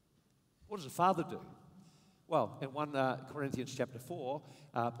 What does a father do? Well, in 1 Corinthians chapter 4,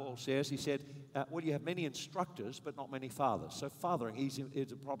 Paul says, he said, well, you have many instructors, but not many fathers. So fathering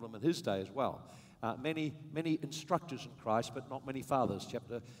is a problem in his day as well. Many instructors in Christ, but not many fathers.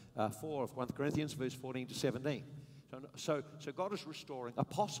 Chapter 4 of 1 Corinthians, verse 14 to 17. So God is restoring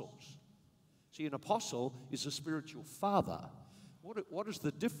apostles. See, an apostle is a spiritual father. What is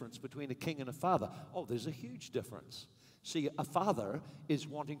the difference between a king and a father? Oh, there's a huge difference. See, a father is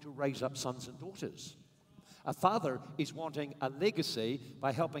wanting to raise up sons and daughters. A father is wanting a legacy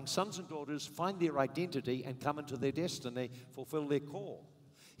by helping sons and daughters find their identity and come into their destiny, fulfill their call.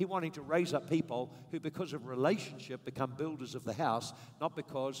 He's wanting to raise up people who, because of relationship, become builders of the house, not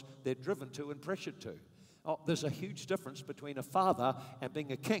because they're driven to and pressured to. Oh, there's a huge difference between a father and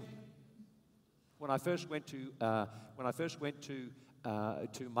being a king. When I first went to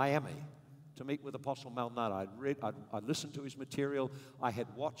Miami to meet with Apostle Malnada, I'd listened to his material. I had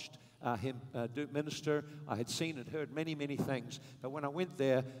watched him do minister. I had seen and heard many, many things. But when I went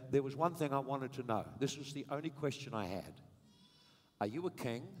there, there was one thing I wanted to know. This was the only question I had. Are you a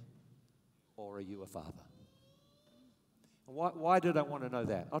king or are you a father? And why did I want to know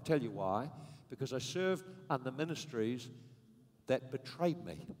that? I'll tell you why. Because I served under ministries that betrayed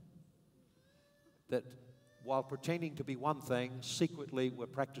me. That while pretending to be one thing, secretly were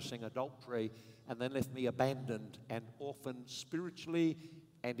practicing adultery and then left me abandoned and orphaned spiritually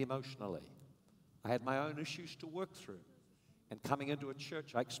and emotionally. I had my own issues to work through. And coming into a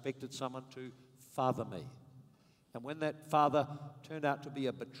church, I expected someone to father me. And when that father turned out to be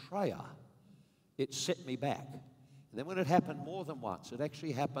a betrayer, it set me back. And then when it happened more than once, it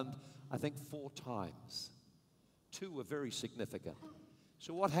actually happened, I think, 4 times. 2 were very significant.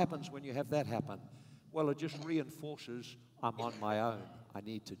 So what happens when you have that happen? Well, it just reinforces I'm on my own. I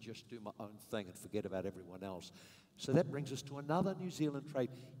need to just do my own thing and forget about everyone else. So that brings us to another New Zealand trait,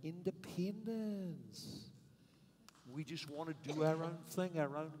 independence. We just want to do our own thing,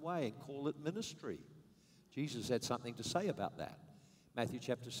 our own way, and call it ministry. Jesus had something to say about that. Matthew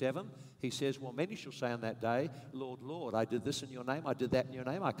chapter 7, he says, well, many shall say on that day, Lord, Lord, I did this in your name, I did that in your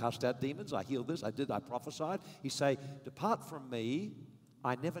name, I cast out demons, I healed this, I prophesied. He say, depart from me,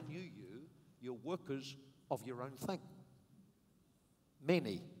 I never knew you. You're workers of your own thing.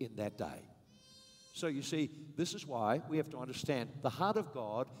 Many in that day. So you see, this is why we have to understand the heart of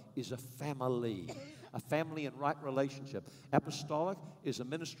God is a family in right relationship. Apostolic is a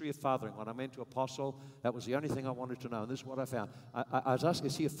ministry of fathering. When I went to apostle, that was the only thing I wanted to know, and this is what I found. I was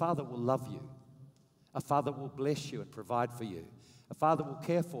asking, see, a father will love you. A father will bless you and provide for you. A father will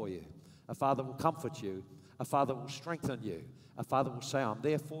care for you. A father will comfort you. A father will strengthen you. A father will say, I'm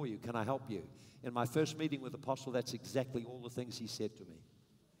there for you. Can I help you? In my first meeting with Apostle, that's exactly all the things he said to me.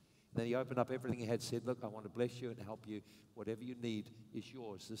 Then he opened up everything he had, said, look, I want to bless you and help you. Whatever you need is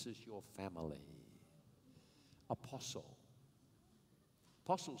yours. This is your family. Apostle.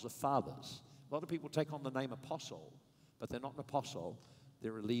 Apostles are fathers. A lot of people take on the name apostle, but they're not an apostle.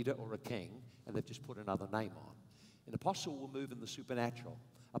 They're a leader or a king, and they've just put another name on. An apostle will move in the supernatural.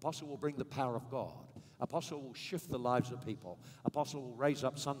 Apostle will bring the power of God. Apostle will shift the lives of people. Apostle will raise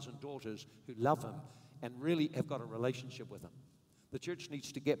up sons and daughters who love him and really have got a relationship with him. The church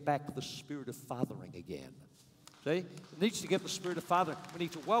needs to get back the spirit of fathering again. See? It needs to get the spirit of fathering. We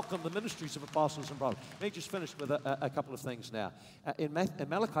need to welcome the ministries of apostles and prophets. Let me just finish with a couple of things now. In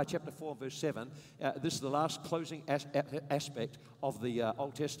Malachi chapter 4, verse 7, this is the last closing aspect of the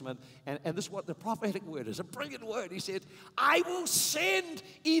Old Testament. And this is what the prophetic word is, a brilliant word. He said, I will send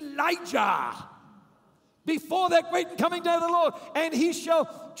Elijah before that great and coming day of the Lord, and he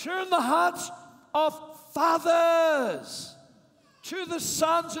shall turn the hearts of fathers to the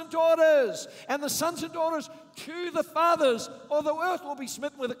sons and daughters, and the sons and daughters to the fathers, or the earth will be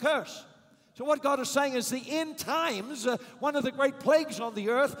smitten with a curse. So what God is saying is the end times, one of the great plagues on the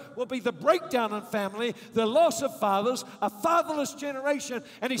earth will be the breakdown in family, the loss of fathers, a fatherless generation.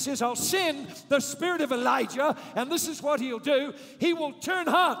 And he says, I'll send the spirit of Elijah, and this is what he'll do. He will turn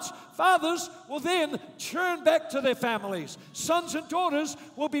hearts. Fathers will then turn back to their families. Sons and daughters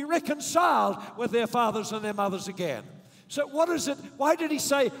will be reconciled with their fathers and their mothers again. So what is it? Why did he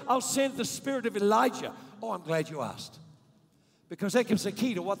say, I'll send the spirit of Elijah? Oh, I'm glad you asked. Because that gives a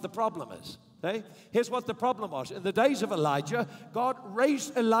key to what the problem is. Okay? Here's what the problem was. In the days of Elijah, God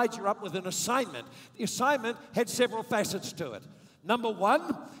raised Elijah up with an assignment. The assignment had several facets to it. Number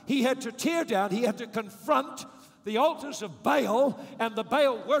one, he had to tear down, he had to confront the altars of Baal and the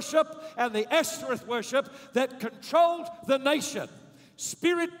Baal worship and the Ashtoreth worship that controlled the nation.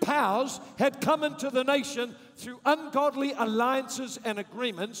 Spirit powers had come into the nation through ungodly alliances and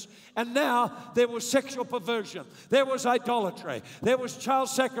agreements, and now there was sexual perversion. There was idolatry. There was child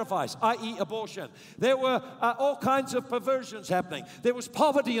sacrifice, i.e. abortion. There were all kinds of perversions happening. There was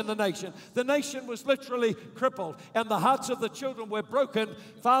poverty in the nation. The nation was literally crippled, and the hearts of the children were broken.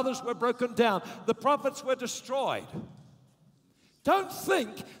 Fathers were broken down. The prophets were destroyed. Don't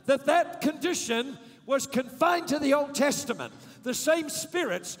think that that condition was confined to the Old Testament. The same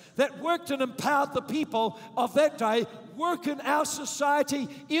spirits that worked and empowered the people of that day work in our society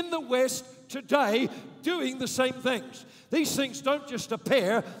in the West today, doing the same things. These things don't just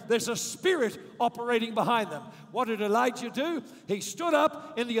appear. There's a spirit operating behind them. What did Elijah do? He stood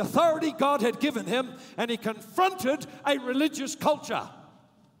up in the authority God had given him, and he confronted a religious culture.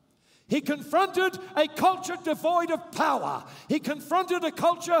 He confronted a culture devoid of power. He confronted a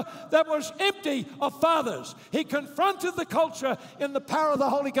culture that was empty of fathers. He confronted the culture in the power of the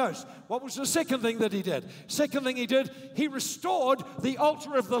Holy Ghost. What was the second thing that he did? Second thing he did, he restored the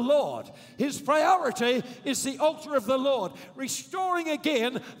altar of the Lord. His priority is the altar of the Lord, restoring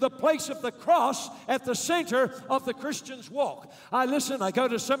again the place of the cross at the center of the Christian's walk. I go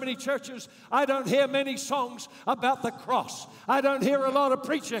to so many churches, I don't hear many songs about the cross. I don't hear a lot of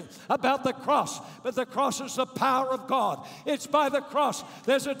preaching about the cross, but the cross is the power of God. It's by the cross.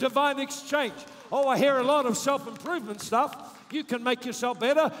 There's a divine exchange. Oh, I hear a lot of self-improvement stuff. You can make yourself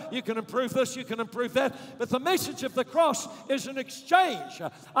better. You can improve this. You can improve that. But the message of the cross is an exchange.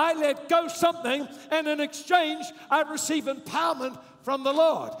 I let go something, and in exchange, I receive empowerment from the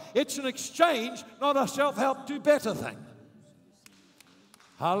Lord. It's an exchange, not a self-help, do better thing.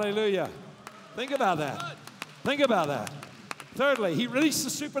 Hallelujah. Think about that. Think about that. Thirdly, he released the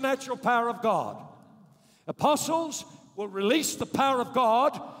supernatural power of God. Apostles will release the power of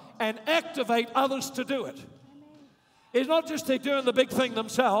God and activate others to do it. It's not just they're doing the big thing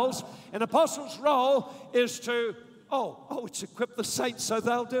themselves. An apostle's role is to, it's equip the saints so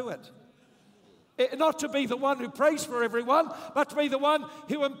they'll do it. Not to be the one who prays for everyone, but to be the one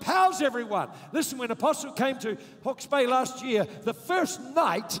who empowers everyone. Listen, when Apostle came to Hawke's Bay last year, the first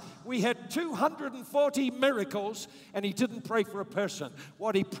night we had 240 miracles, and he didn't pray for a person.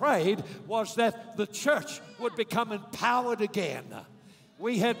 What he prayed was that the church would become empowered again.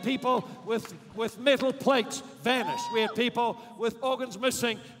 We had people with metal plates vanish. We had people with organs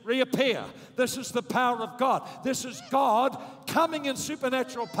missing reappear. This is the power of God. This is God coming in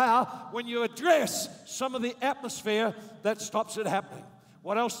supernatural power when you address some of the atmosphere that stops it happening.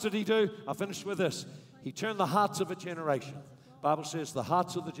 What else did he do? I'll finish with this. He turned the hearts of a generation. The Bible says the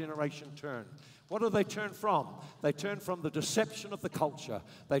hearts of the generation turn. What do they turn from? They turn from the deception of the culture.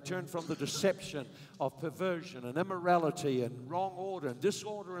 They turn from the deception of perversion and immorality and wrong order and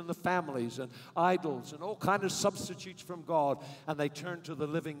disorder in the families and idols and all kinds of substitutes from God, and they turn to the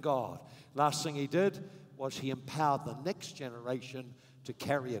living God. Last thing he did was he empowered the next generation to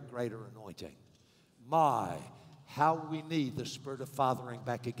carry a greater anointing. My, How we need the spirit of fathering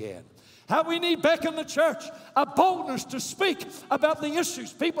back again. How we need back in the church a boldness to speak about the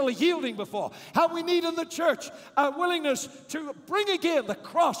issues people are yielding before. How we need in the church a willingness to bring again the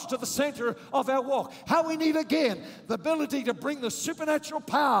cross to the center of our walk. How we need again the ability to bring the supernatural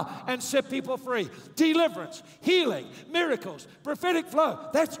power and set people free. Deliverance, healing, miracles, prophetic flow.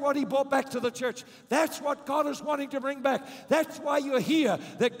 That's what he brought back to the church. That's what God is wanting to bring back. That's why you're here,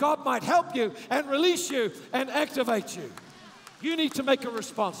 that God might help you and release you and activate you. You need to make a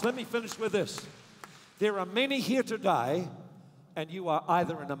response. Let me finish with this. There are many here today, and you are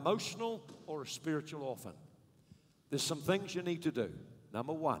either an emotional or a spiritual orphan. There's some things you need to do.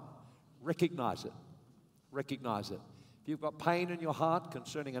 Number one, recognize it. Recognize it. If you've got pain in your heart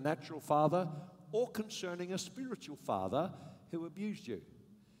concerning a natural father or concerning a spiritual father who abused you,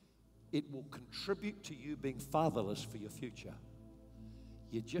 it will contribute to you being fatherless for your future.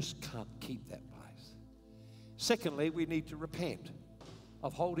 You just can't keep that place. Secondly, we need to repent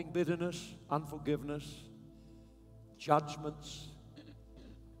of holding bitterness, unforgiveness, judgments.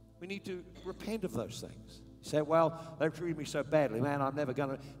 We need to repent of those things. You say, well, they've treated me so badly, man, I'm never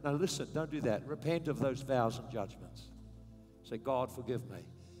going to. No, listen, don't do that. Repent of those vows and judgments. Say, God, forgive me.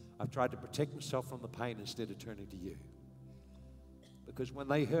 I've tried to protect myself from the pain instead of turning to you. Because when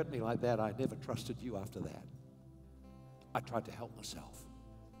they hurt me like that, I never trusted you after that. I tried to help myself.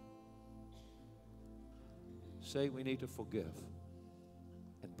 See, we need to forgive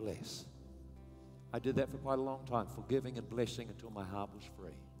and bless. I did that for quite a long time, forgiving and blessing until my heart was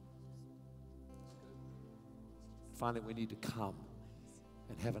free. Finally, we need to come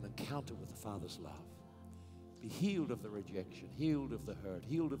and have an encounter with the Father's love. Be healed of the rejection, healed of the hurt,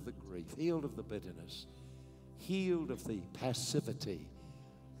 healed of the grief, healed of the bitterness, healed of the passivity,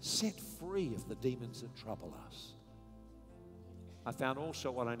 set free of the demons that trouble us. I found also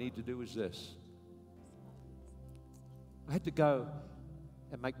what I need to do is this. I had to go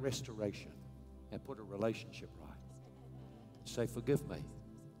and make restoration and put a relationship right. Say, forgive me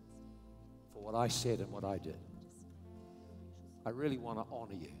for what I said and what I did. I really want to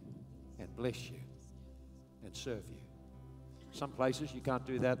honor you and bless you and serve you. Some places you can't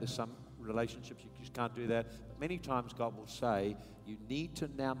do that. There's some relationships you just can't do that. But many times God will say, you need to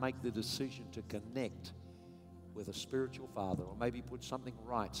now make the decision to connect with a spiritual father, or maybe put something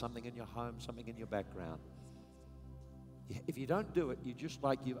right, something in your home, something in your background. If you don't do it, you're just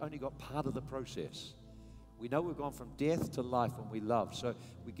like you've only got part of the process. We know we've gone from death to life when we love. So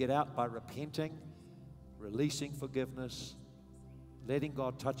we get out by repenting, releasing forgiveness, letting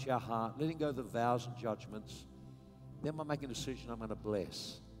God touch our heart, letting go of the vows and judgments. Then we're making a decision, I'm going to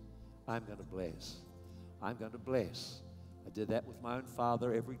bless. I'm going to bless. I'm going to bless. I did that with my own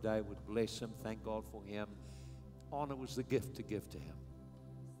father every day, would bless him, thank God for him. Honor was the gift to give to him.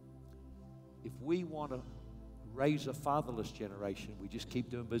 If we want to raise a fatherless generation, we just keep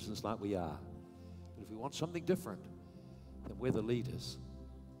doing business like we are. But if we want something different, then we're the leaders.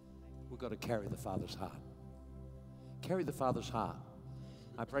 We've got to carry the Father's heart. Carry the Father's heart.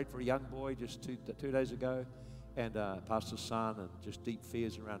 I prayed for a young boy just two days ago, and pastor's son, and just deep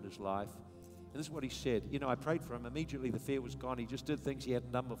fears around his life. And this is what he said. You know, I prayed for him. Immediately the fear was gone. He just did things he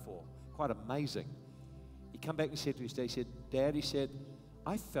hadn't done before. Quite amazing. He come back and said to his dad, he said, Dad, he said,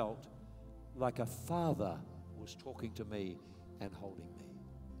 I felt like a father was talking to me and holding me.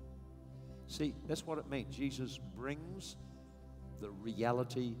 See, that's what it means. Jesus brings the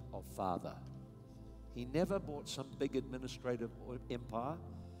reality of Father. He never brought some big administrative empire.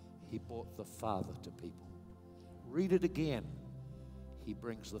 He brought the Father to people. Read it again. He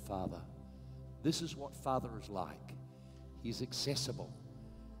brings the Father. This is what Father is like. He's accessible.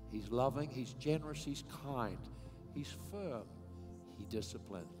 He's loving. He's generous. He's kind. He's firm. He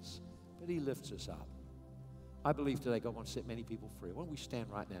disciplines. But he lifts us up. I believe today God wants to set many people free. Why don't we stand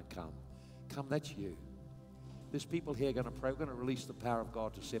right now? Come. Come, that's you. There's people here going to pray. We're going to release the power of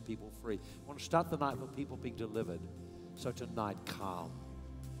God to set people free. We want to start the night with people being delivered. So tonight, come.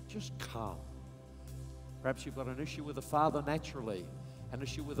 Just come. Perhaps you've got an issue with a father naturally, an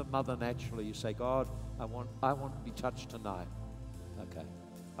issue with a mother naturally. You say, God, I want to be touched tonight. Okay.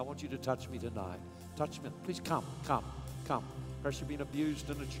 I want you to touch me tonight. Touch me. Please come. Perhaps you've been abused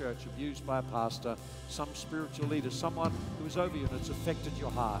in a church, abused by a pastor, some spiritual leader, someone who is over you and it's affected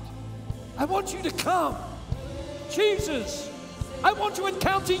your heart. I want you to come. Jesus, I want to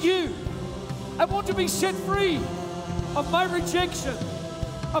encounter you. I want to be set free of my rejection,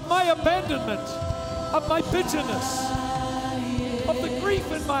 of my abandonment, of my bitterness, of the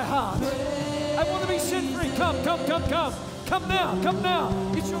grief in my heart. I want to be set free. Come. Come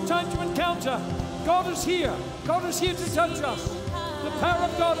now. It's your time to encounter. God is here. God is here to touch us. The The power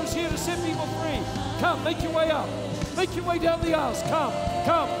of God is here to set people free. Come, make your way up. Make your way down the aisles. Come,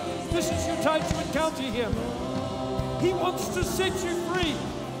 come. This is your time to encounter Him. He wants to set you free.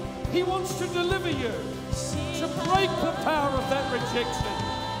 He wants to deliver you, to break the power of that rejection,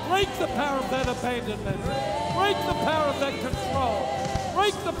 break the power of that abandonment, break the power of that control,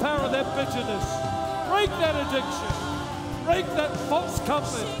 break the power of that bitterness, break that addiction, break that false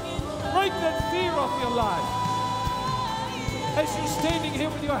comfort, break that fear off your life. As you're standing here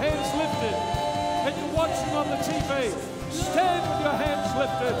with your hands lifted and you're watching on the TV, stand with your hands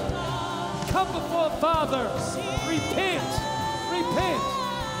lifted. Come before Father. Repent, repent,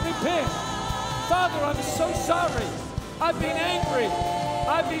 repent. Father, I'm so sorry. I've been angry.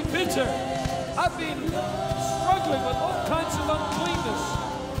 I've been bitter. I've been struggling with all kinds of uncleanness.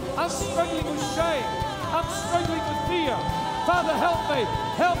 I'm struggling with shame. I'm struggling with fear. Father, help me,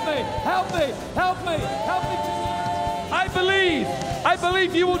 help me, help me, help me, help me. I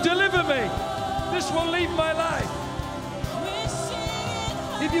believe you will deliver me. This will leave my life.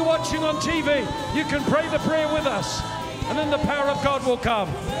 If you're watching on TV, you can pray the prayer with us, and then the power of God will come.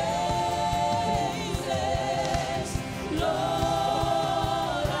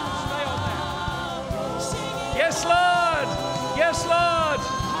 Yes, Lord. Yes, Lord.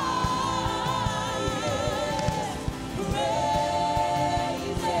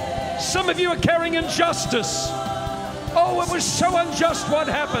 Some of you are carrying injustice. Oh, it was so unjust what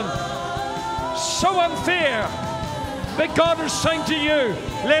happened. So unfair. But God is saying to you,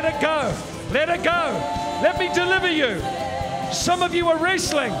 let it go. Let it go. Let me deliver you. Some of you are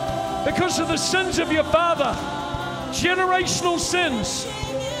wrestling because of the sins of your father. Generational sins.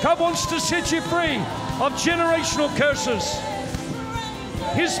 God wants to set you free of generational curses.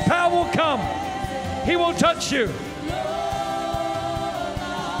 His power will come. He will touch you.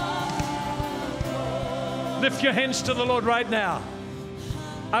 Lift your hands to the Lord right now.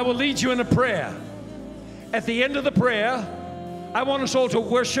 I will lead you in a prayer. At the end of the prayer, I want us all to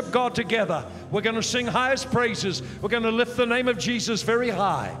worship God together. We're going to sing highest praises. We're going to lift the name of Jesus very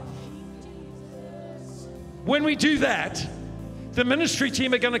high. When we do that, the ministry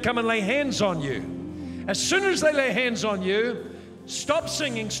team are going to come and lay hands on you. As soon as they lay hands on you, stop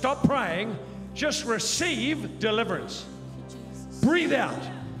singing, stop praying, just receive deliverance. Breathe out.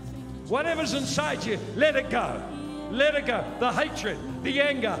 Whatever's inside you, let it go. Let it go. The hatred, the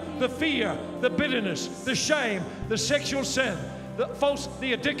anger, the fear, the bitterness, the shame, the sexual sin,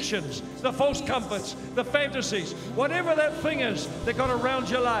 the addictions, the false comforts, the fantasies, whatever that thing is that got around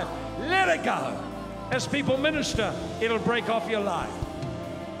your life, let it go. As people minister, it'll break off your life.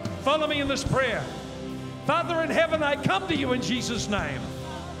 Follow me in this prayer. Father in heaven, I come to you in Jesus' name.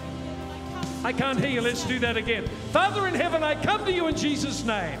 I can't hear you. Let's do that again. Father in heaven, I come to you in Jesus'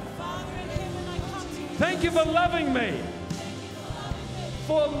 name. Thank you for loving me.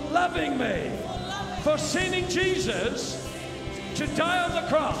 For loving me. For sending Jesus to die on the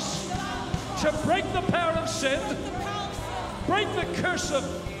cross. To break the power of sin. Break the curse of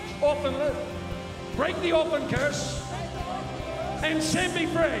orphan. Break the orphan curse. And set me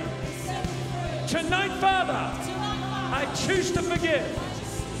free. Tonight, Father, I choose to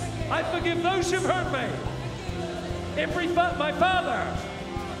forgive. I forgive those who've hurt me. My father,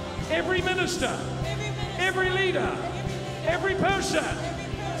 every minister, every leader, every person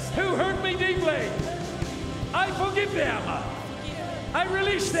who hurt me deeply. I forgive them. I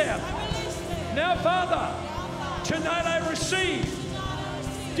release them. Now, Father, tonight I receive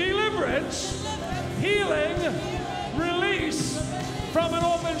deliverance, healing, release from an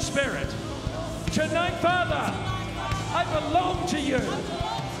orphan spirit. Tonight, Father, I belong to you.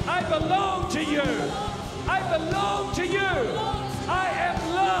 I belong to you. I belong to you. I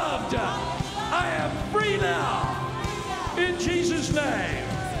am loved. I am free now. In Jesus' name.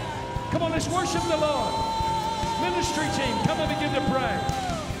 Come on, let's worship the Lord. Ministry team, come and begin to pray.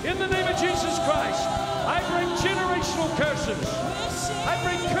 In the name of Jesus Christ, I bring generational curses. I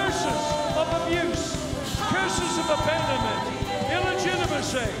bring curses of abuse, curses of abandonment,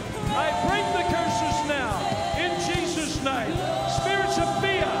 illegitimacy. I break the curses now in Jesus' name. Spirits of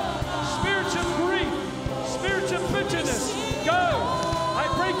fear, spirits of grief, spirits of bitterness, go. I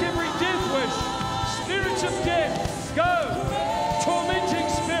break every death wish. Spirits of death, go. Tormenting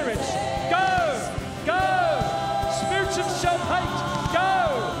spirits, go. Go. Spirits of self-hate, go.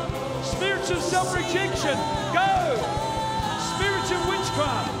 Spirits of self-rejection, go. Spirits of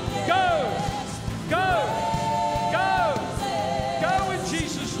witchcraft, go. Go. Go in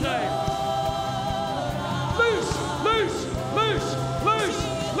Jesus' name. Loose, loose, loose, loose,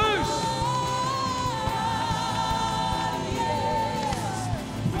 loose.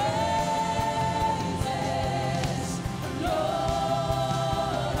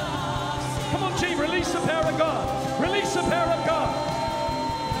 Come on, team, release the power of God. Release the power of God.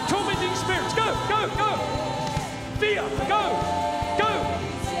 Tormenting spirits, go, go, go. Fear, go, go.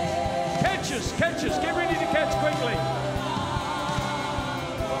 Catches, get ready to catch quickly.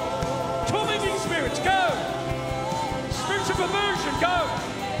 Tormenting spirits, go. Spirits of perversion, go.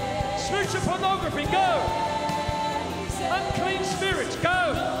 Spirits of pornography, go. Unclean spirits,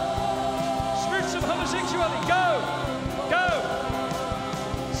 go. Spirits of homosexuality, go. Go.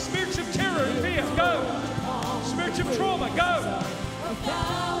 Spirits of terror and fear, go. Spirits of trauma, go.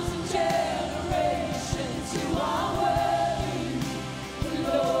 1,000 generations you are worthy,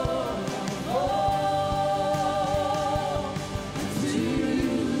 Lord of all. To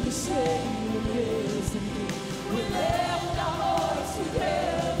you the same is in me. We lift our voice to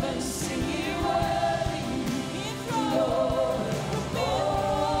heaven, singing worthy, Lord of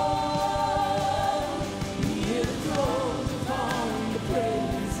all. Be enthroned upon the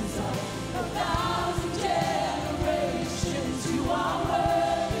praises of 1,000 generations. You are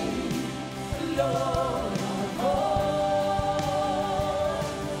worthy, Lord of all.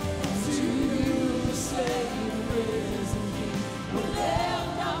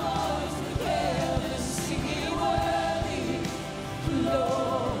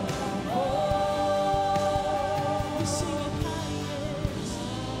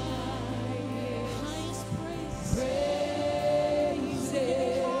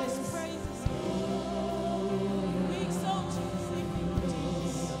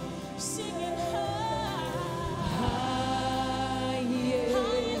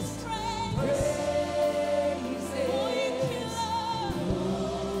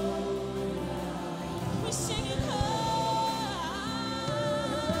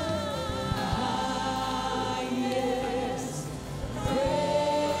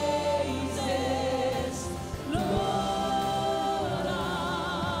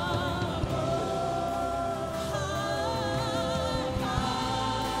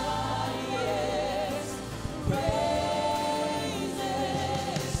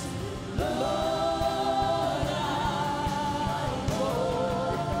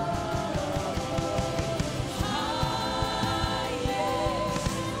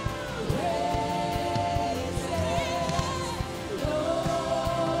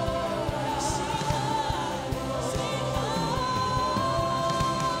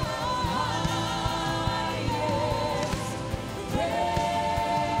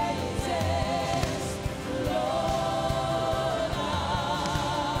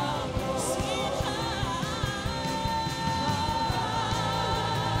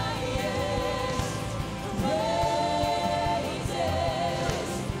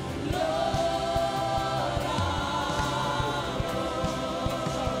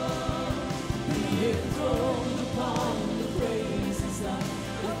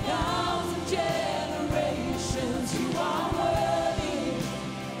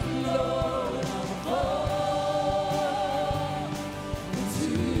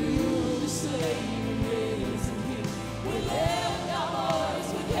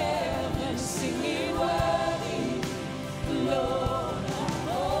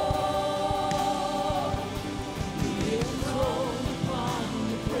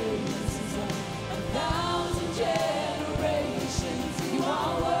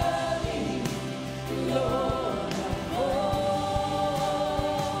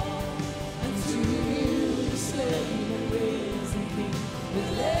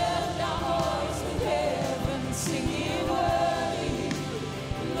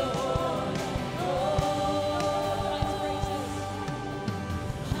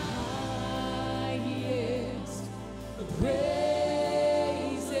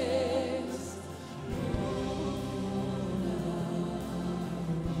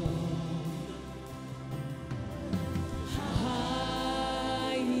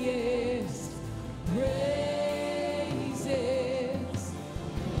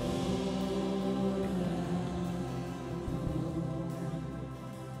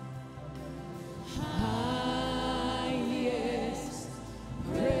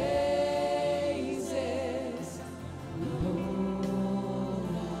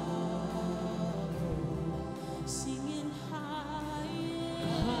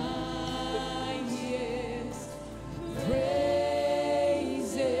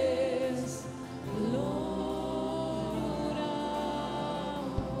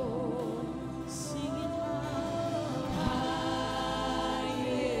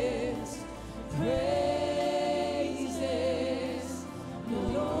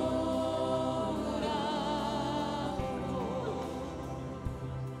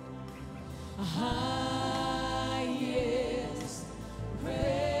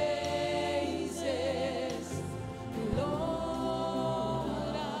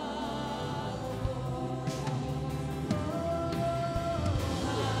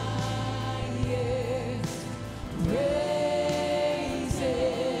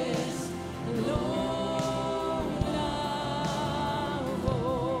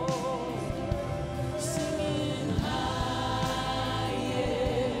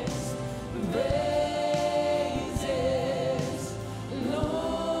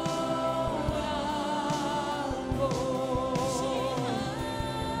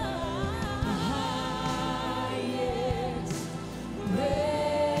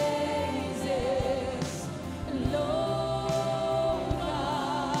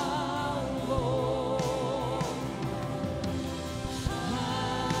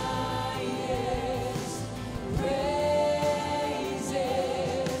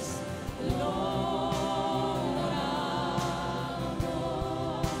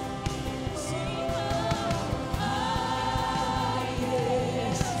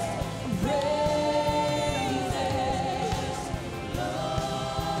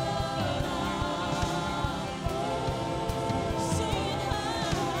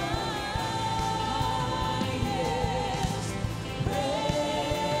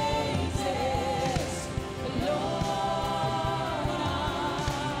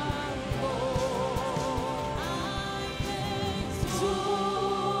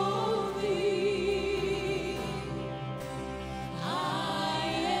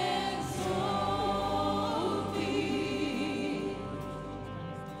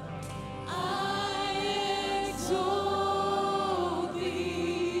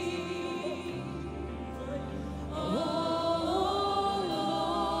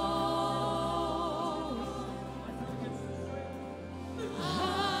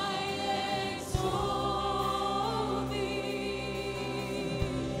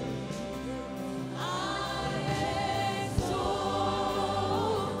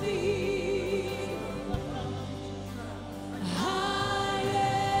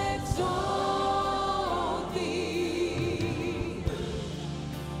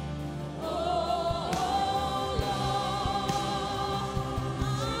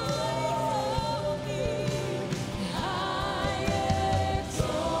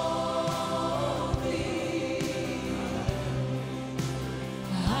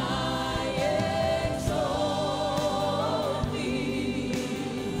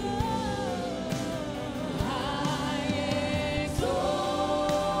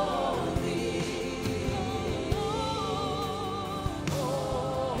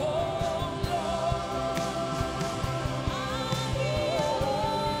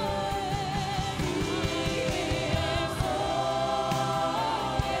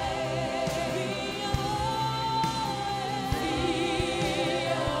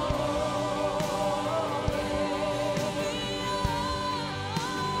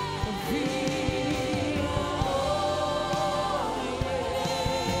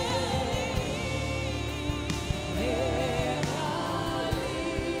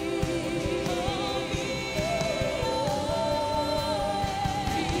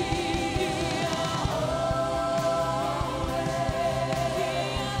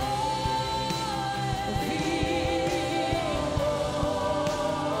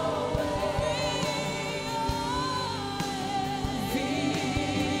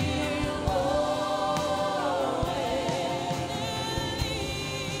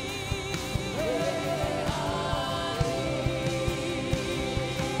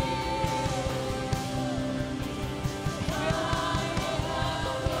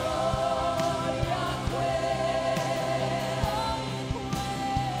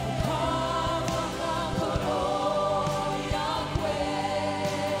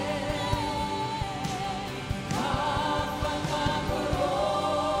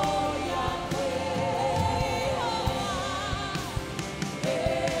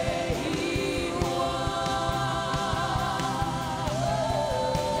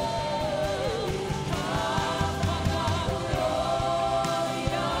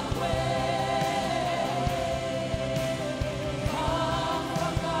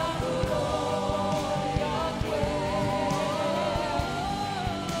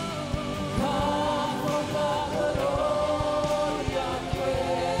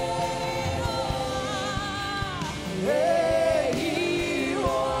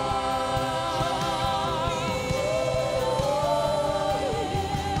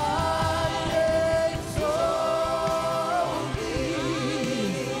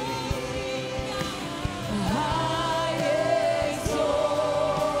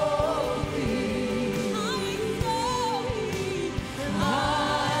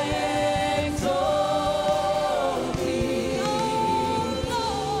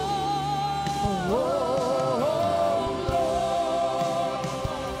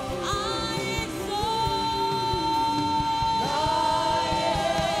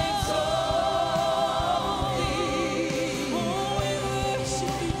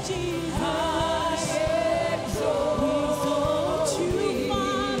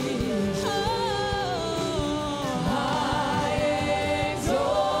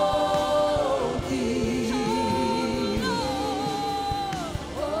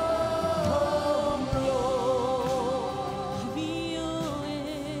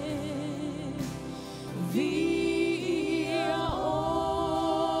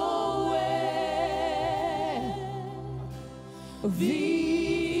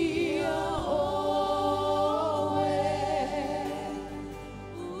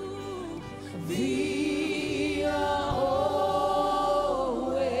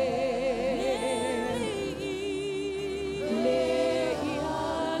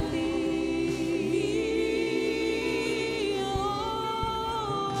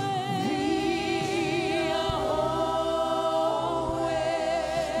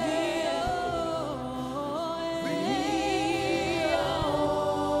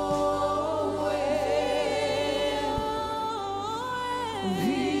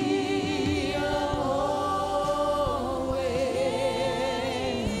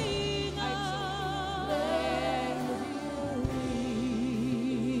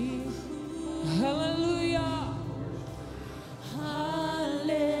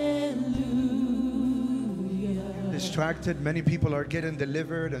 Distracted. Many people are getting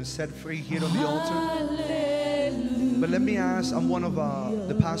delivered and set free here on the altar. But let me ask, I'm one of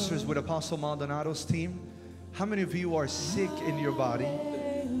the pastors with Apostle Maldonado's team. How many of you are sick in your body,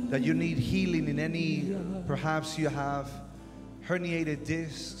 that you need healing in any, perhaps you have herniated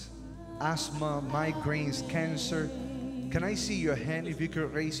discs, asthma, migraines, cancer? Can I see your hand? If you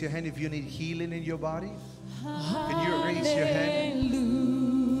could raise your hand if you need healing in your body. Can you raise your hand?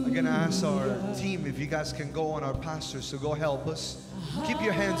 I'm gonna ask our team if you guys can go on, our pastors, to go help us. Keep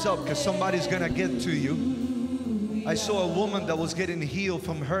your hands up because somebody's gonna get to you. I saw a woman that was getting healed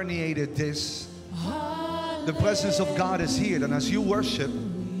from herniated discs. The presence of God is here, and as you worship,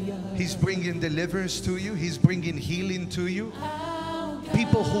 He's bringing deliverance to you. He's bringing healing to you.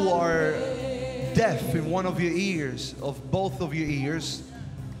 People who are deaf in one of your ears, of both of your ears,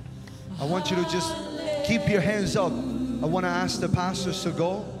 I want you to just keep your hands up. I want to ask the pastors to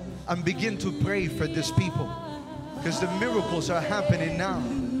go and begin to pray for these people, because the miracles are happening now.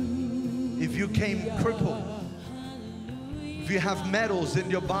 If you came crippled, if you have metals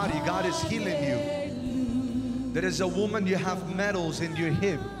in your body, God is healing you. There is a woman, you have metals in your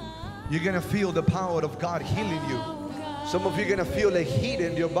hip. You're gonna feel the power of God healing you. Some of you are gonna feel a heat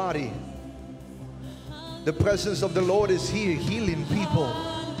in your body. The presence of the Lord is here healing people.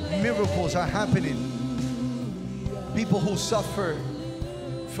 Miracles are happening. People who suffer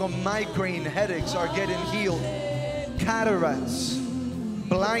from migraine headaches are getting healed. Cataracts,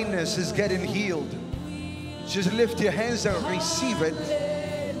 blindness is getting healed. Just lift your hands and receive it.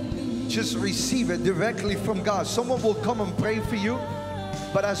 Just receive it directly from God. Someone will come and pray for you,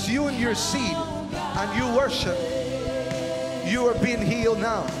 but as you in your seat and you worship, you are being healed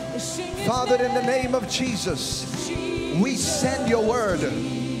now. Father, in the name of Jesus, we send your word.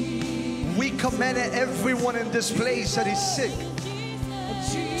 We command everyone in this place that is sick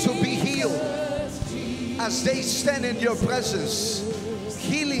to be healed. As they stand in your presence,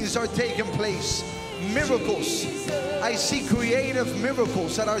 healings are taking place. Miracles. I see creative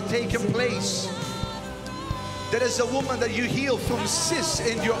miracles that are taking place. There is a woman that you heal from cysts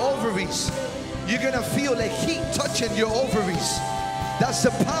in your ovaries. You're gonna feel a heat touching your ovaries. That's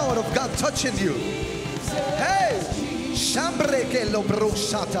the power of God touching you. Hey,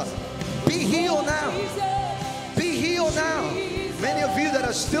 be healed now. Be healed now. Many of you that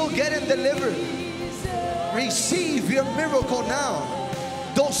are still getting delivered, receive your miracle now.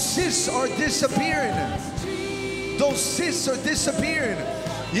 Those cysts are disappearing. Those cysts are disappearing.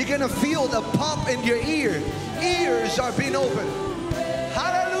 You're gonna feel the pop in your ear. Ears are being opened.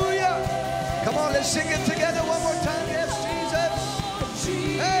 Hallelujah. Come on, let's sing it together one more time. Yes, Jesus.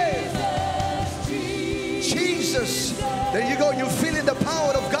 Hey. Jesus. There you go. You're feeling the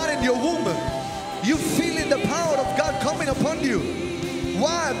power of God in your womb. You're feeling the power of God coming upon you.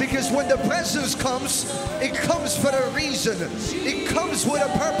 Why? Because when the presence comes, it comes for a reason. It comes with a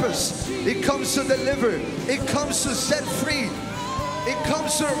purpose. It comes to deliver. It comes to set free. It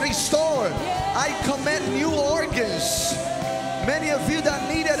comes to restore. I command new organs. Many of you that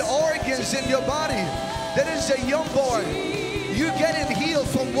needed organs in your body. There is a young boy. You're getting healed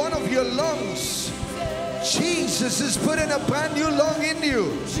from one of your lungs. Jesus is putting a brand new lung in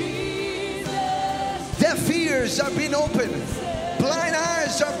you. Deaf ears are being opened. Blind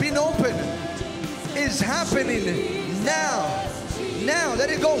eyes are being opened. It's happening now. Now,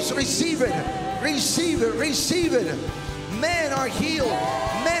 let it go. Receive it. Receive it. Receive it. Men are healed.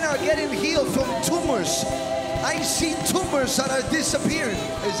 Men are getting healed from tumors. I see tumors that are disappearing.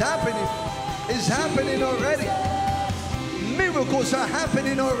 It's happening. It's happening already. Miracles are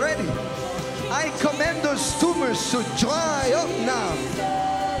happening already. I command those tumors to dry up now.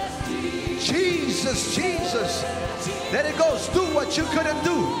 Jesus, Jesus. Let it go. Do what you couldn't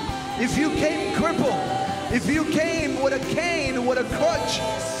do. If you came crippled, if you came with a cane, with a crutch,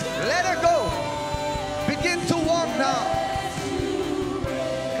 let her go. Begin to walk now.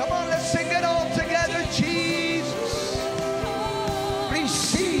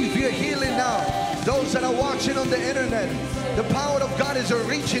 those that are watching on the internet, the power of God is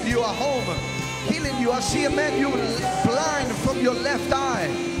reaching you at home, healing you. I see a man, you blind from your left eye.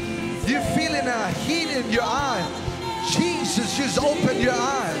 You're feeling a heat in your eye. Jesus, just open your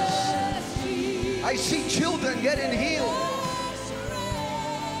eyes. I see children getting healed.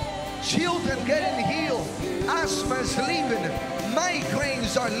 Children getting healed. Asthma is leaving.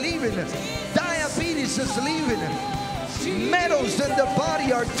 Migraines are leaving. Diabetes is leaving. Metals in the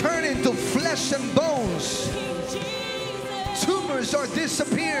body are turning to flesh and bones. Tumors are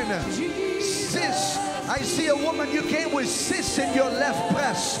disappearing. Cysts. I see a woman, you came with cysts in your left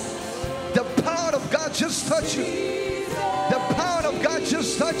breast. The power of God just touched you. The power of God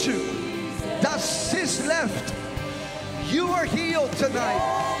just touched you. That cyst left. You are healed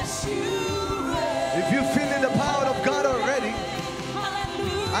tonight. If you're feeling the power of God already,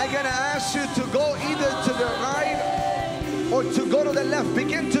 I'm going to ask you to go either to the right or to go to the left.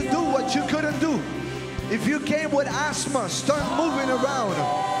 Begin to do what you couldn't do. If you came with asthma, start moving around.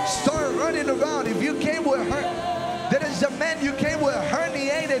 Start running around. If you came with there is a man, you came with a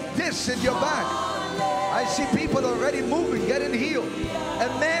herniated disc in your back. I see people already moving, getting healed. A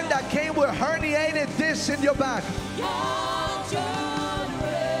man that came with herniated disc in your back.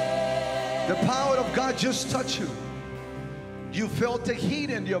 The power of God just touched you. You felt the heat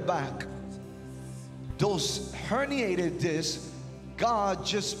in your back. Those herniated discs, God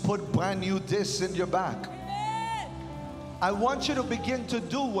just put brand new discs in your back. I want you to begin to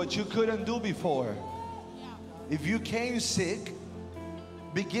do what you couldn't do before. If you came sick,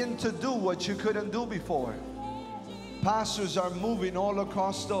 begin to do what you couldn't do before. Pastors are moving all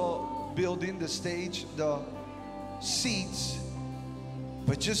across the building, the stage, the seats.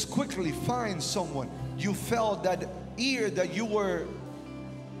 But just quickly find someone. You felt that ear that you were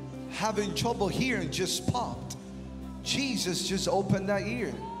having trouble hearing just popped. Jesus just opened that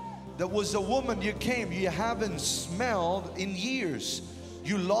ear. There was a woman, you came, you haven't smelled in years.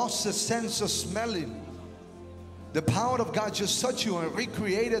 You lost the sense of smelling. The power of God just touched you and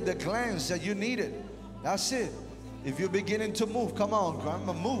recreated the glands that you needed. That's it. If you're beginning to move, come on,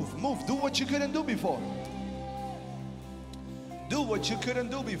 grandma, move. Do what you couldn't do before. Do what you couldn't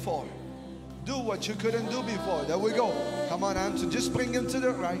do before. Do what you couldn't do before. There we go. Come on, Anton. Just bring him to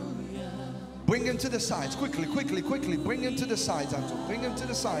the right. Bring him to the sides. Quickly. Bring him to the sides, Anton. Bring him to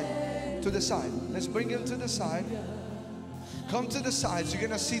the side. To the side. Let's bring him to the side. Come to the sides. You're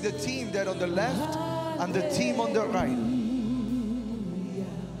going to see the team there on the left and the team on the right.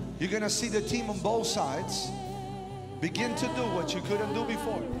 You're going to see the team on both sides. Begin to do what you couldn't do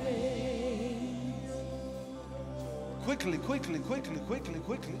before. Quickly.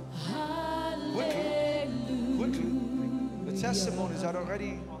 The testimonies are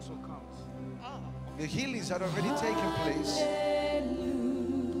already also come. The healings are already taken place.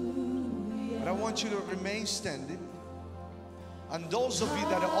 But I want you to remain standing. And those of you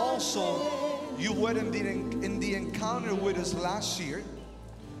that are also, you were in the encounter with us last year,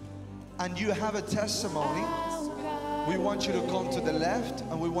 and you have a testimony, we want you to come to the left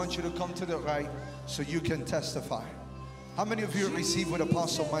and we want you to come to the right so you can testify. How many of you received with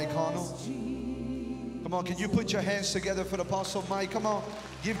Apostle Mike Connell? Come on, can you put your hands together for the Apostle Mike? Come on,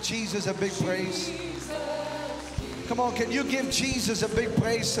 give Jesus a big praise. Come on, can you give Jesus a big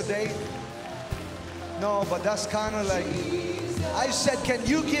praise today? No, but that's kind of like, I said, can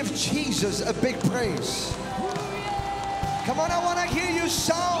you give Jesus a big praise? Come on, I want to hear you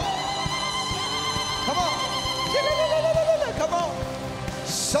shout. Come on. Come on.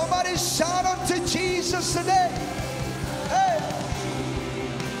 Somebody shout unto Jesus today. Hey.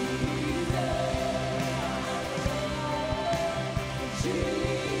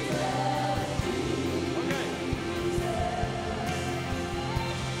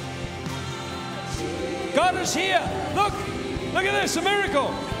 God is here. Look at this, a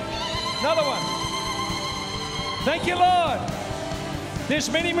miracle. Another one. Thank you, Lord. There's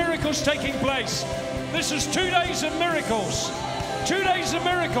many miracles taking place. This is 2 days of miracles. 2 days of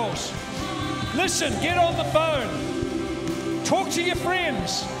miracles. Listen, get on the phone. Talk to your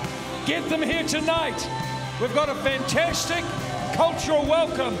friends. Get them here tonight. We've got a fantastic cultural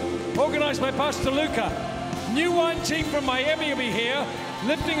welcome organized by Pastor Luca. New wine team from Miami will be here,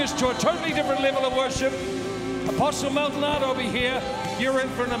 lifting us to a totally different level of worship. Apostle Maldonado will be here. You're in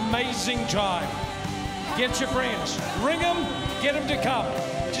for an amazing time. Get your friends. Ring them. Get them to come.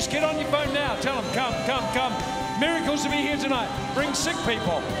 Just get on your phone now. Tell them, come. Miracles will be here tonight. Bring sick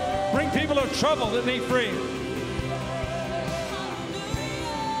people. Bring people who are troubled that need freeing.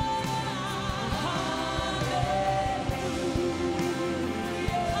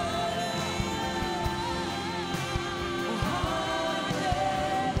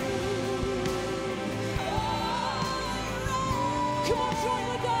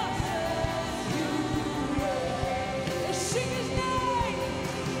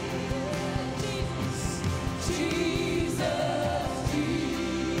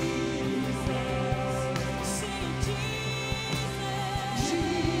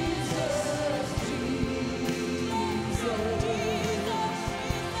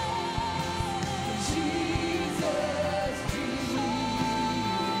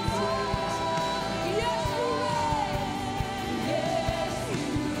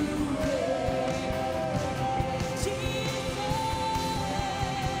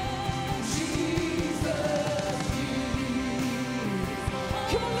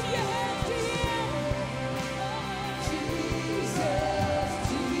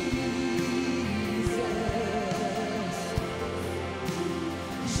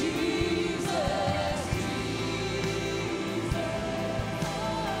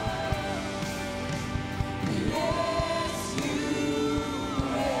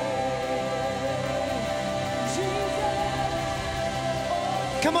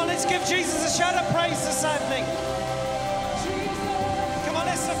 Come on, let's give Jesus a shout of praise this evening. Come on,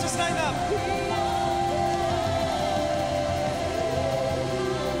 let's lift his name up.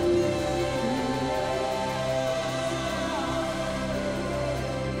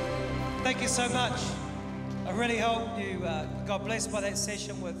 Thank you so much. I really hope you got blessed by that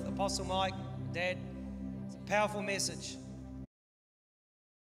session with Apostle Mike, Dad. It's a powerful message.